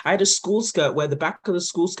ass. I had a school skirt where the back of the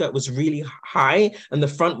school skirt was really high and the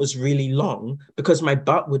front was really long because my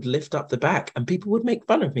butt would lift up the back and people would make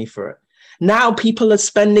fun of me for it. Now people are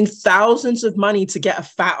spending thousands of money to get a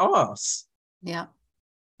fat ass. Yeah.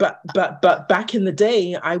 But back in the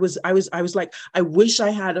day, I was like, I wish I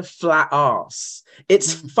had a flat ass.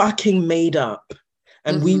 It's fucking made up.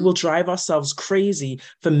 And we will drive ourselves crazy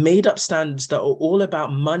for made up standards that are all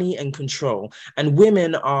about money and control. And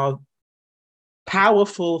women are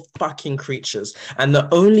powerful fucking creatures. And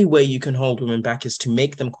the only way you can hold women back is to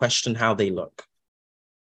make them question how they look.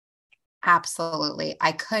 Absolutely.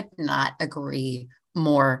 I could not agree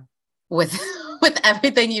more with with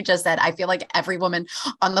everything you just said. I feel like every woman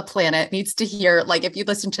on the planet needs to hear, like, if you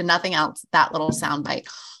listen to nothing else, that little soundbite.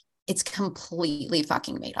 It's completely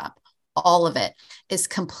fucking made up. All of it is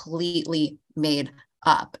completely made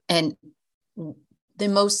up. And the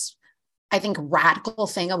most, I think, radical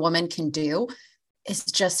thing a woman can do is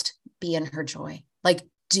just be in her joy. Like,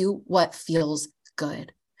 do what feels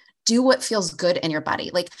good. Do what feels good in your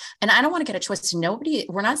body. Like, and I don't want to get it twisted.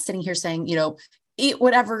 We're not sitting here saying, eat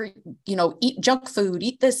whatever, eat junk food,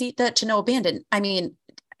 eat this, eat that, to no abandon. I mean,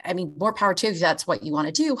 more power to you if that's what you want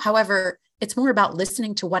to do. However, it's more about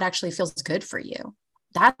listening to what actually feels good for you.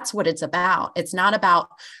 That's what it's about. It's not about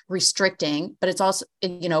restricting, but it's also,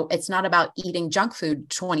 it's not about eating junk food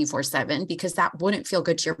 24/7, because that wouldn't feel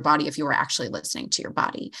good to your body if you were actually listening to your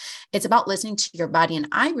body. It's about listening to your body. And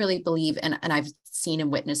I really believe, and I've seen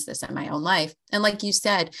and witnessed this in my own life. And like you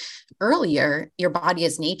said earlier, your body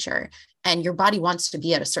is nature, and your body wants to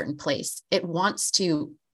be at a certain place.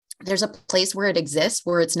 There's a place where it exists,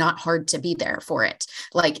 where it's not hard to be there for it.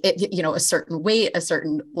 Like a certain weight, a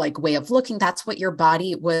certain way of looking, that's what your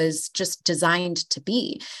body was just designed to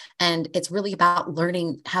be. And it's really about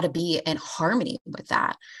learning how to be in harmony with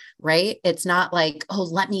that, right? It's not like, oh,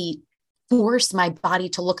 let me force my body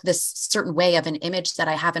to look this certain way of an image that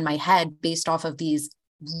I have in my head based off of these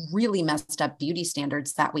really messed up beauty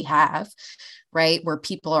standards that we have, right? Where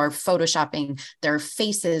people are photoshopping their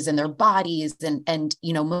faces and their bodies. And,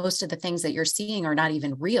 you know, most of the things that you're seeing are not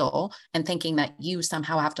even real, and thinking that you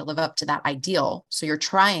somehow have to live up to that ideal. So you're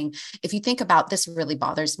trying, if you think about this, really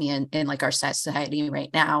bothers me in like our society right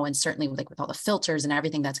now. And certainly like with all the filters and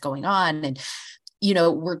everything that's going on. And you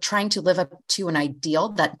know, we're trying to live up to an ideal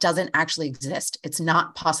that doesn't actually exist. It's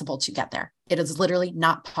not possible to get there. It is literally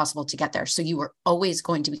not possible to get there. So you are always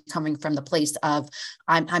going to be coming from the place of,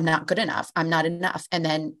 I'm not good enough. I'm not enough. And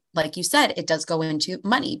then, like you said, it does go into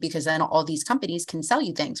money, because then all these companies can sell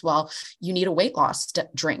you things. Well, you need a weight loss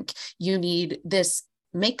drink. You need this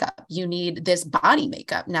makeup, you need this body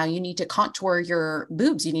makeup, now you need to contour your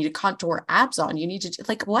boobs, you need to contour abs on, you need to,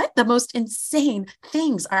 like, what? The most insane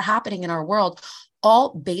things are happening in our world,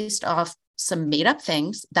 all based off some made up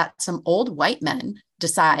things that some old white men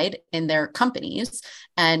decide in their companies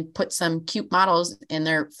and put some cute models in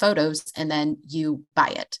their photos, and then you buy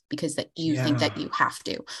it because that you think that you have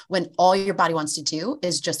to, when all your body wants to do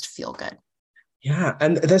is just feel good. Yeah,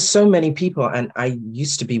 and there's so many people, and I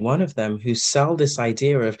used to be one of them, who sell this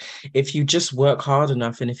idea of, if you just work hard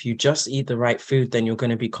enough and if you just eat the right food, then you're going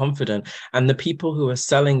to be confident. And the people who are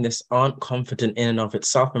selling this aren't confident in and of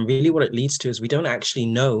itself. And really what it leads to is we don't actually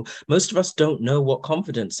know. Most of us don't know what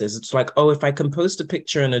confidence is. It's like, oh, if I can post a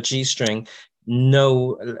picture in a G-string,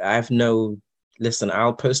 no, I have no... Listen,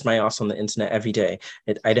 I'll post my ass on the internet every day.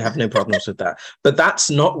 I have no problems with that. But that's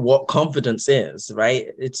not what confidence is, right?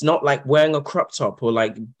 It's not like wearing a crop top, or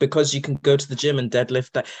like because you can go to the gym and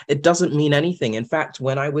deadlift that. It doesn't mean anything. In fact,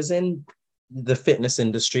 when I was in the fitness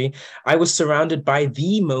industry, I was surrounded by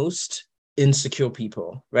the most insecure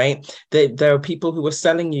people, right? There are people who are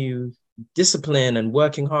selling you discipline and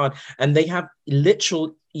working hard, and they have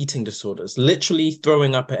literal eating disorders, literally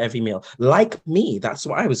throwing up at every meal, like me. That's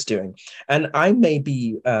what I was doing. And I may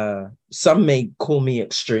be some may call me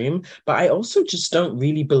extreme, but I also just don't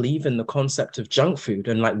really believe in the concept of junk food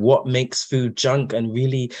and like what makes food junk. And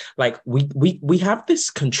really, like, we have this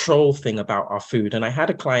control thing about our food. And I had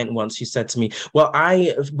a client once who said to me,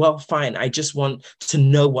 well, fine, I just want to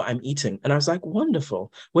know what I'm eating. And I was like,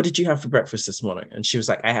 wonderful, what did you have for breakfast this morning? And she was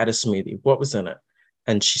like, I had a smoothie. What was in it?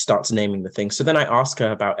 And she starts naming the things. So then I ask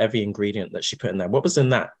her about every ingredient that she put in there. What was in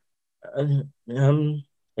that? You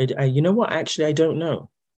know what? Actually, I don't know.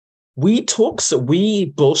 We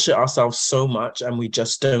bullshit ourselves so much, and we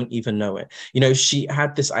just don't even know it. You know, she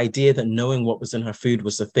had this idea that knowing what was in her food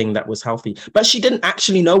was the thing that was healthy, but she didn't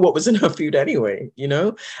actually know what was in her food anyway, you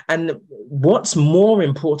know? And what's more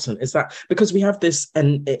important is that, because we have this,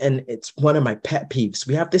 and it's one of my pet peeves,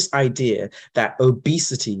 we have this idea that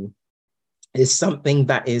obesity is something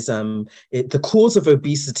that is the cause of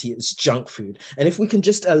obesity is junk food. And if we can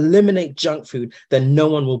just eliminate junk food, then no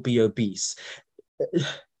one will be obese.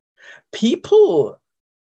 People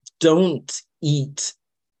don't eat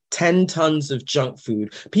 10 tons of junk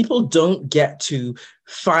food. People don't get to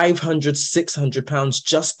 500, 600 pounds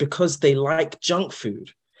just because they like junk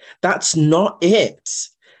food. That's not it.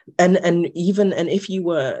 And if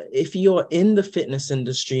you're in the fitness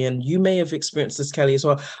industry, and you may have experienced this, Kelly, as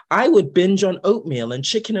well, I would binge on oatmeal and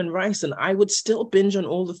chicken and rice, and I would still binge on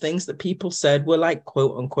all the things that people said were like,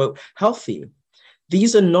 quote unquote, healthy.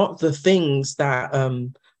 These are not the things that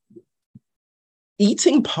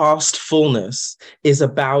eating past fullness is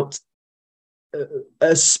about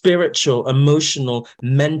a spiritual, emotional,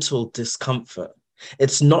 mental discomfort.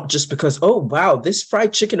 It's not just because, oh, wow, this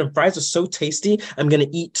fried chicken and fries are so tasty, I'm going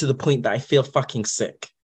to eat to the point that I feel fucking sick.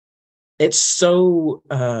 It's so,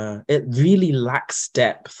 it really lacks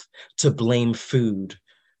depth to blame food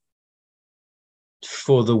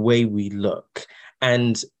for the way we look.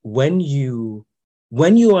 And when you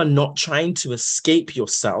are not trying to escape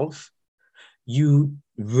yourself, you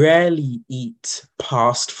rarely eat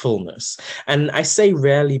past fullness. And I say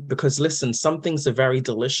rarely because, listen, some things are very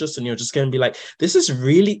delicious and you're just going to be like, this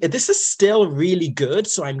is still really good,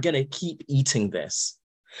 so I'm going to keep eating this.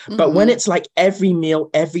 Mm-hmm. But when it's like every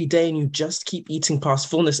meal, every day, and you just keep eating past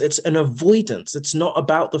fullness, it's an avoidance. It's not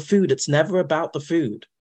about the food. It's never about the food.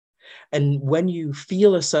 And when you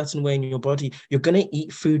feel a certain way in your body, you're going to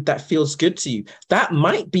eat food that feels good to you. That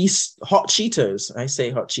might be hot Cheetos. I say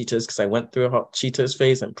hot Cheetos because I went through a hot Cheetos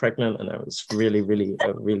phase. I'm pregnant, and it was really, really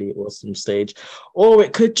a really awesome stage. Or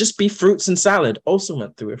it could just be fruits and salad. Also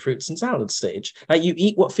went through a fruits and salad stage. Like, you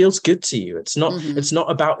eat what feels good to you. It's not, It's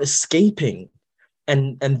not about escaping.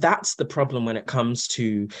 And that's the problem when it comes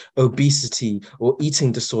to obesity or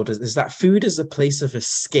eating disorders, is that food is a place of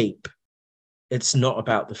escape. It's not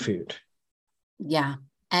about the food. Yeah.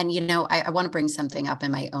 And, you know, I want to bring something up in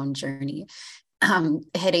my own journey,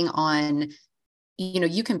 hitting on,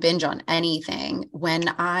 you can binge on anything. When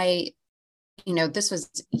this was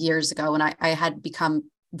years ago, and I had become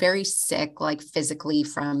very sick, like physically,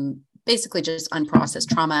 from basically just unprocessed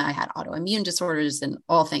trauma. I had autoimmune disorders and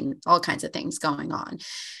all kinds of things going on.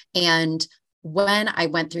 And when I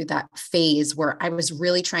went through that phase where I was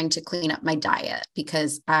really trying to clean up my diet,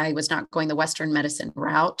 because I was not going the Western medicine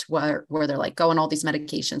route where they're like, go on all these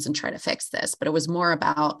medications and try to fix this. But it was more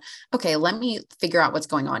about, okay, let me figure out what's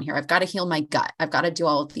going on here. I've got to heal my gut. I've got to do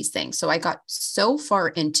all of these things. So I got so far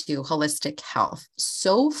into holistic health,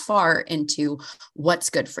 so far into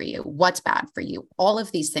what's good for you, what's bad for you, all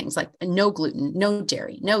of these things, like no gluten, no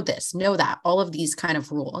dairy, no this, no that, all of these kind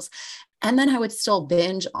of rules. And then I would still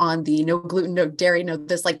binge on the no gluten, no dairy, no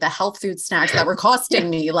this, like the health food snacks that were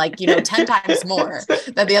costing me like, 10 times more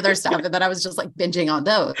than the other stuff. And then I was just like binging on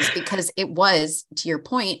those because it was, to your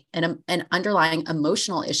point, an underlying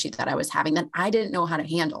emotional issue that I was having that I didn't know how to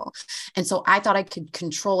handle. And so I thought I could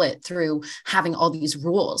control it through having all these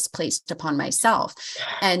rules placed upon myself.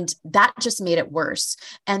 And that just made it worse.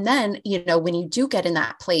 And then, when you do get in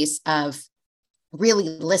that place of really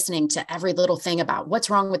listening to every little thing about what's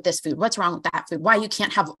wrong with this food, what's wrong with that food, why you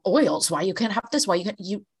can't have oils, why you can't have this, why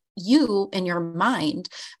you in your mind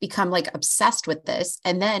become like obsessed with this.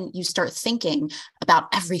 And then you start thinking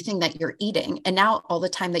about everything that you're eating. And now all the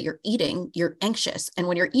time that you're eating, you're anxious. And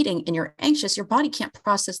when you're eating and you're anxious, your body can't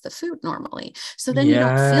process the food normally. So then you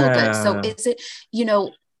don't feel good. So is it,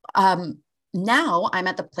 now I'm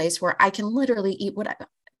at the place where I can literally eat whatever.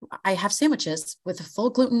 I have sandwiches with full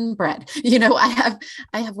gluten bread. I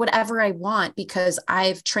have whatever I want because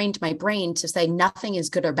I've trained my brain to say nothing is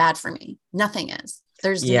good or bad for me. Nothing is.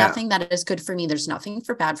 There's nothing that is good for me. There's nothing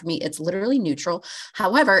for bad for me. It's literally neutral.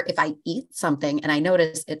 However, if I eat something and I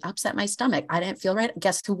notice it upset my stomach, I didn't feel right,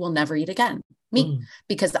 guess who will never eat again? Me,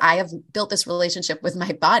 because I have built this relationship with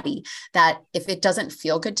my body that if it doesn't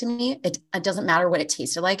feel good to me, it doesn't matter what it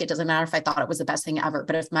tasted like. It doesn't matter if I thought it was the best thing ever.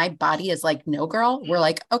 But if my body is like, no, girl, we're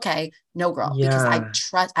like, okay, no, girl, because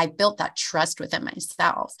I built that trust within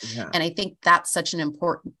myself. And I think that's such an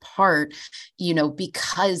important part,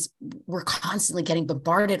 because we're constantly getting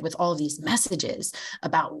bombarded with all of these messages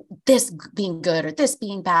about this being good or this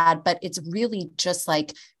being bad. But it's really just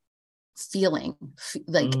like, feeling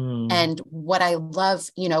like, and what I love,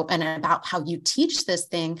 and about how you teach this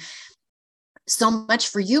thing so much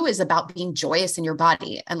for you is about being joyous in your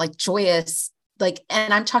body and like joyous, like,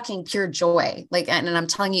 and I'm talking pure joy, like, and I'm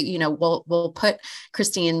telling you, we'll put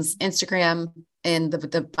Christine's Instagram in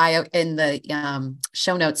the bio, in the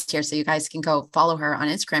show notes here, so you guys can go follow her on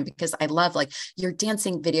Instagram, because I love like your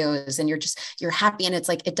dancing videos and you're happy. And it's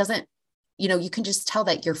like, it doesn't, you can just tell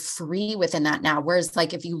that you're free within that now. Whereas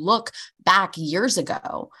like, if you look back years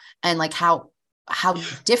ago and like how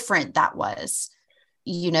different that was,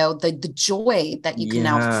 the joy that you can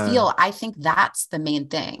now feel, I think that's the main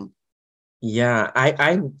thing. Yeah,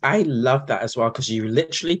 I love that as well, because you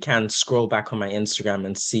literally can scroll back on my Instagram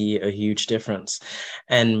and see a huge difference.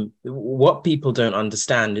 And what people don't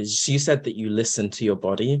understand is, you said that you listen to your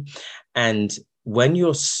body, and when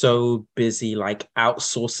you're so busy, like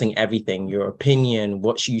outsourcing everything, your opinion,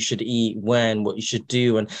 what you should eat, when, what you should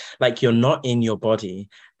do, and like you're not in your body,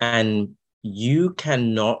 and you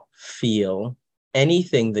cannot feel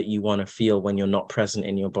anything that you want to feel when you're not present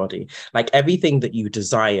in your body. Like everything that you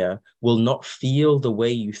desire will not feel the way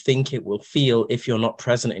you think it will feel if you're not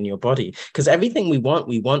present in your body. Because everything we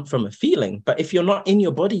want from a feeling, but if you're not in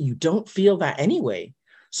your body, you don't feel that anyway.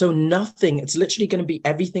 So nothing, it's literally going to be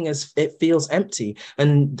everything as it feels empty.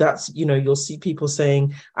 And that's, you'll see people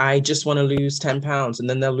saying, I just want to lose 10 pounds, and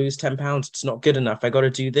then they'll lose 10 pounds. It's not good enough. I got to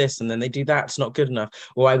do this. And then they do that. It's not good enough.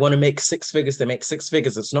 Or I want to make 6 figures. They make 6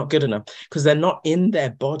 figures. It's not good enough, because they're not in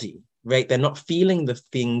their body, right? They're not feeling the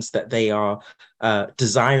things that they are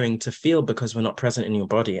desiring to feel, because we're not present in your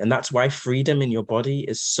body. And that's why freedom in your body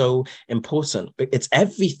is so important. It's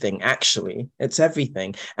everything, actually. It's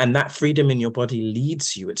everything. And that freedom in your body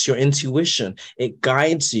leads you. It's your intuition. It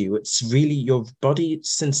guides you. It's really, your body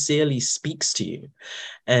sincerely speaks to you.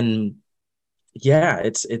 And yeah,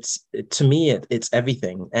 to me, it's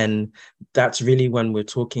everything. And that's really when we're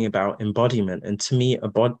talking about embodiment. And to me,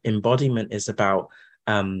 embodiment is about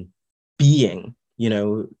being,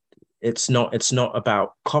 it's not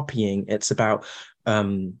about copying. It's about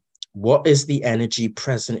what is the energy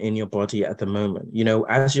present in your body at the moment.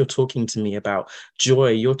 As you're talking to me about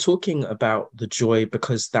joy, you're talking about the joy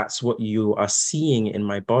because that's what you are seeing in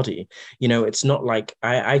my body. It's not like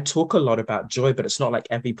I talk a lot about joy, but it's not like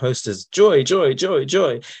every post is joy, joy, joy,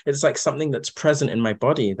 joy. It's like something that's present in my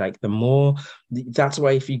body. Like the more That's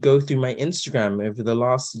why if you go through my Instagram over the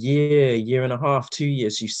last year and a half, 2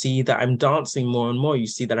 years, you see that I'm dancing more and more. You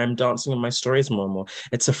see that I'm dancing on my stories more and more.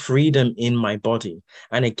 It's a freedom in my body.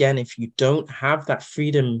 And again, if you don't have that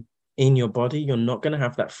freedom in your body, you're not going to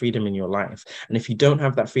have that freedom in your life. And if you don't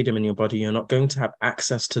have that freedom in your body, you're not going to have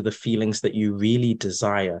access to the feelings that you really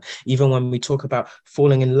desire. Even when we talk about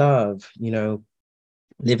falling in love,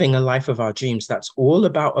 living a life of our dreams, that's all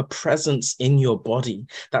about a presence in your body.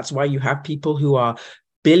 That's why you have people who are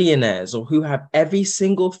billionaires or who have every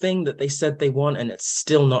single thing that they said they want, and it's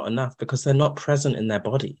still not enough because they're not present in their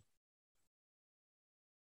body.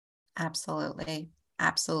 Absolutely.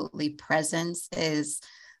 Absolutely. Presence is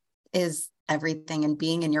everything, and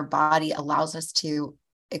being in your body allows us to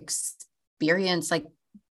experience like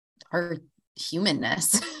our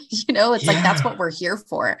humanness. It's like that's what we're here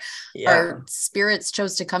for. Our spirits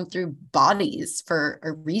chose to come through bodies for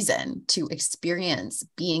a reason, to experience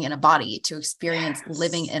being in a body, to experience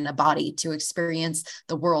living in a body, to experience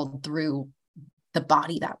the world through the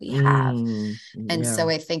body that we have. And so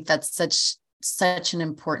I think that's such an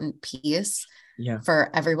important piece for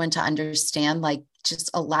everyone to understand, like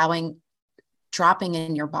just dropping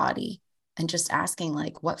in your body and just asking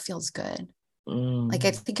like, what feels good? Like,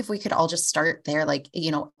 I think if we could all just start there, like,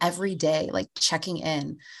 every day, like checking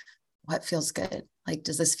in, what feels good? Like,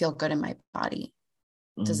 does this feel good in my body?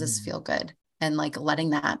 Does this feel good? And like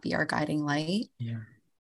letting that be our guiding light.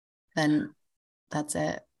 Then that's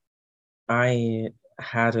it. I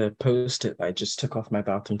had a post-it I just took off my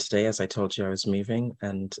bathroom today, as I told you I was moving.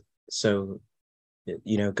 And so,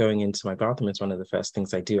 going into my bathroom is one of the first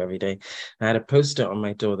things I do every day. I had a post-it on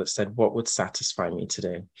my door that said, what would satisfy me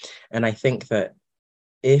today? And I think that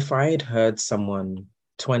if I had heard someone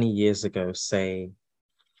 20 years ago say,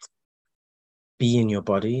 be in your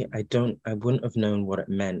body, I wouldn't have known what it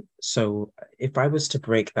meant. So if I was to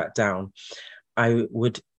break that down, I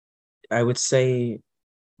would say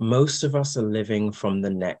most of us are living from the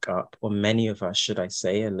neck up, or many of us, should I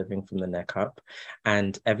say, are living from the neck up,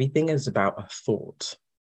 and everything is about a thought.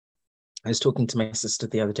 I was talking to my sister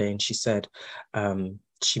the other day, and she said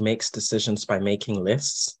she makes decisions by making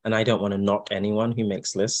lists, and I don't want to knock anyone who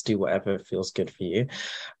makes lists. Do whatever feels good for you.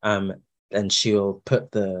 And she'll put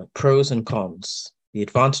the pros and cons, the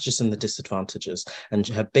advantages and the disadvantages,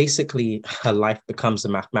 and basically her life becomes a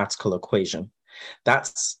mathematical equation.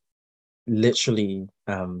 That's literally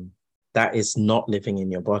that is not living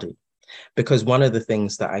in your body. Because one of the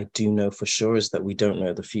things that I do know for sure is that we don't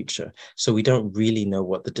know the future. So we don't really know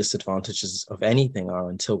what the disadvantages of anything are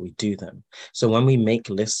until we do them. So when we make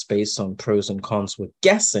lists based on pros and cons, we're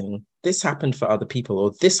guessing this happened for other people,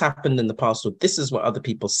 or this happened in the past, or this is what other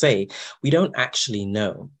people say. We don't actually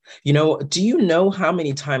know. Do you know how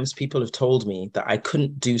many times people have told me that I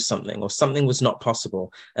couldn't do something or something was not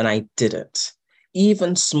possible and I did it?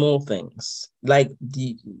 Even small things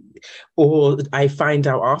or I find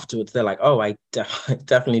out afterwards, they're like, oh, I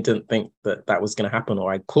definitely didn't think that was going to happen,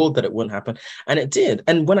 or I called that it wouldn't happen. And it did.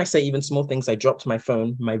 And when I say even small things, I dropped my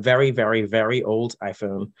phone, my very, very, very old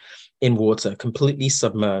iPhone, in water, completely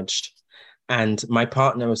submerged. And my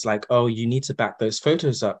partner was like, oh, you need to back those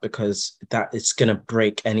photos up because that it's going to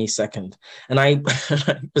break any second. And I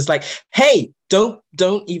was like, hey, don't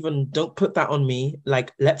put that on me.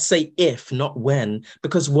 Like, let's say if, not when,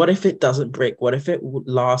 because what if it doesn't break? What if it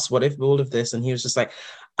lasts? What if all of this? And he was just like,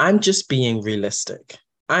 I'm just being realistic.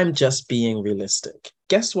 I'm just being realistic.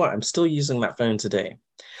 Guess what? I'm still using that phone today.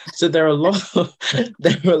 So there are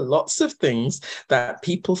lots of things that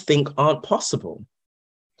people think aren't possible.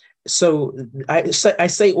 So I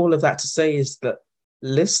say all of that to say is that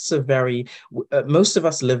lists are most of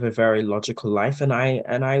us live a very logical life, and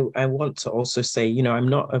I want to also say, I'm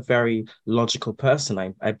not a very logical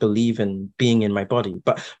person. I believe in being in my body,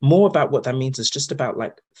 but more about what that means is just about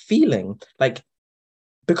like feeling like,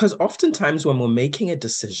 because oftentimes when we're making a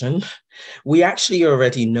decision, we actually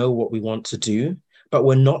already know what we want to do, but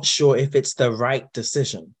we're not sure if it's the right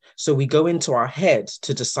decision. So we go into our head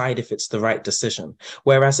to decide if it's the right decision,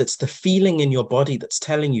 whereas it's the feeling in your body that's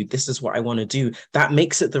telling you this is what I want to do. That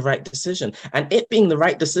makes it the right decision. And it being the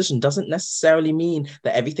right decision doesn't necessarily mean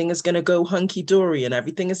that everything is going to go hunky-dory and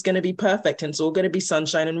everything is going to be perfect and it's all going to be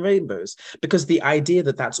sunshine and rainbows, because the idea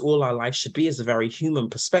that that's all our life should be is a very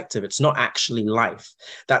human perspective. It's not actually life.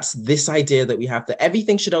 That's this idea that we have that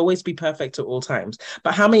everything should always be perfect at all times.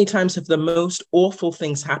 But how many times have the most awful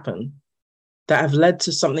things happen that have led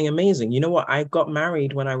to something amazing? You know what? I got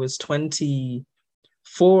married when I was 24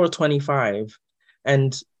 or 25.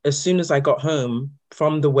 And as soon as I got home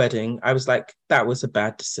from the wedding, I was like, that was a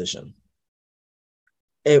bad decision.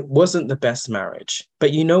 it wasn't the best marriage.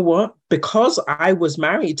 But you know what? Because I was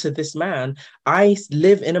married to this man, I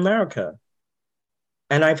live in America.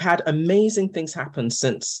 And I've had amazing things happen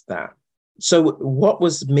since that. So what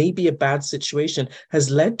was maybe a bad situation has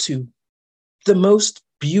led to the most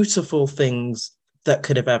beautiful things that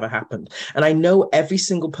could have ever happened. And I know every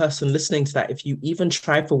single person listening to that, if you even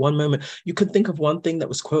try for one moment, you could think of one thing that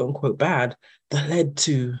was quote unquote bad that led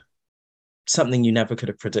to something you never could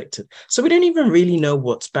have predicted. So we don't even really know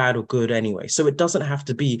what's bad or good anyway. So it doesn't have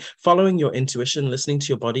to be following your intuition, listening to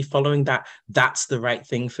your body, following that. That's the right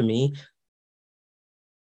thing for me.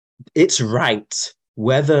 It's right.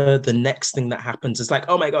 Whether the next thing that happens is like,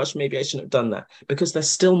 oh my gosh, maybe I shouldn't have done that, because there's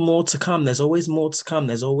still more to come. There's always more to come.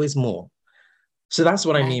 There's always more. So that's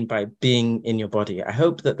what I Right. mean by being in your body. I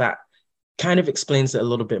hope that that kind of explains it a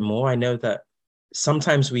little bit more. I know that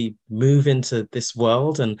sometimes we move into this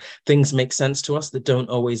world and things make sense to us that don't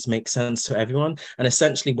always make sense to everyone. And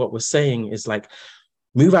essentially what we're saying is like,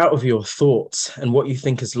 move out of your thoughts and what you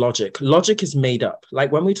think is logic. Logic is made up.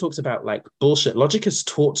 Like when we talked about like bullshit, logic is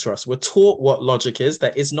taught to us. We're taught what logic is.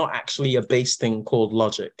 There is not actually a base thing called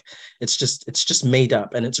logic. It's just made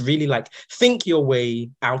up. And it's really like think your way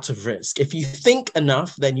out of risk. If you think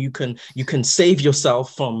enough, then you can save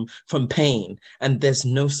yourself from pain. And there's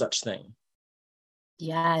no such thing.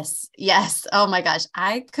 Yes. Yes. Oh my gosh.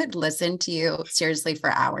 I could listen to you seriously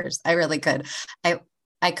for hours. I really could.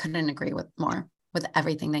 I couldn't agree with more with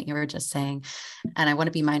everything that you were just saying. And I want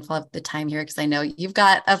to be mindful of the time here because I know you've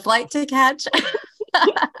got a flight to catch.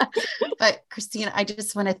 But Christine, I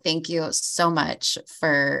just want to thank you so much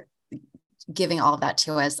for giving all of that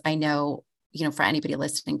to us. I know, for anybody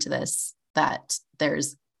listening to this, that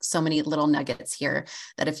there's so many little nuggets here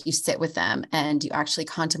that if you sit with them and you actually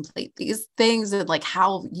contemplate these things and like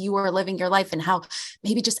how you are living your life and how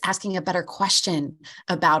maybe just asking a better question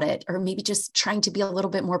about it, or maybe just trying to be a little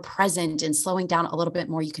bit more present and slowing down a little bit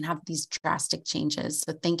more, you can have these drastic changes.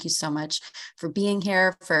 So thank you so much for being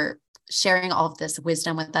here, for sharing all of this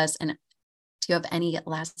wisdom with us. And do you have any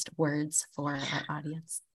last words for our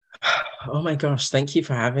audience? Oh my gosh, thank you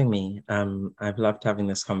for having me. I've loved having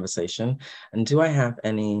this conversation. And do I have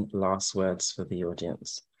any last words for the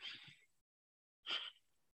audience?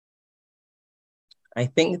 I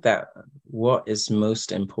think that what is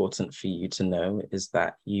most important for you to know is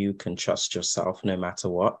that you can trust yourself no matter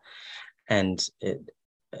what. And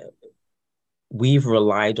we've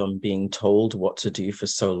relied on being told what to do for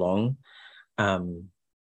so long. And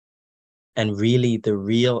really, the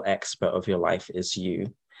real expert of your life is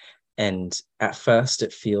you. And at first,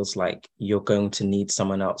 it feels like you're going to need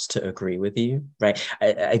someone else to agree with you, right?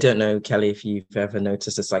 I don't know, Kelly, if you've ever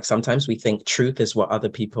noticed this. Like sometimes we think truth is what other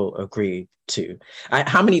people agree to.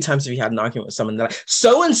 How many times have you had an argument with someone like,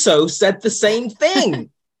 so and so said the same thing,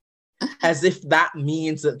 as if that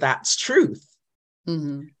means that that's truth?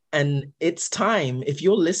 Mm-hmm. And it's time. If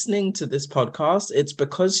you're listening to this podcast, it's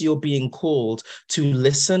because you're being called to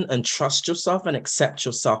listen and trust yourself and accept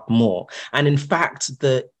yourself more. And in fact,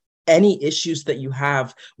 any issues that you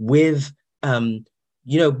have with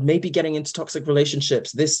maybe getting into toxic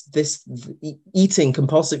relationships, this eating,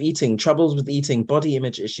 compulsive eating, troubles with eating, body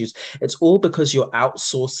image issues, it's all because you're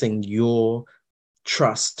outsourcing your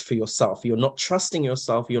trust for yourself. You're not trusting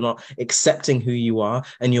yourself, you're not accepting who you are,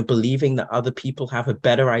 and you're believing that other people have a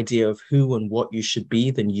better idea of who and what you should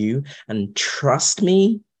be than you. And trust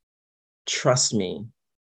me,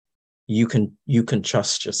 you can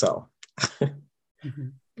trust yourself. Mm-hmm.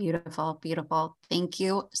 Beautiful, beautiful. Thank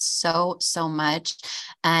you so, so much.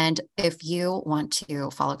 And if you want to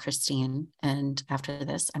follow Christine, and after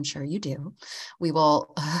this, I'm sure you do, we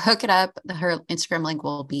will hook it up. Her Instagram link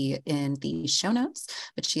will be in the show notes,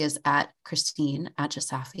 but she is at Christine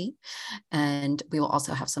Ajisafe. And we will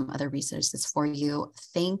also have some other resources for you.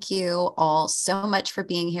 Thank you all so much for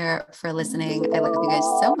being here, for listening. I love you guys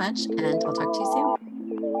so much, and I'll talk to you soon.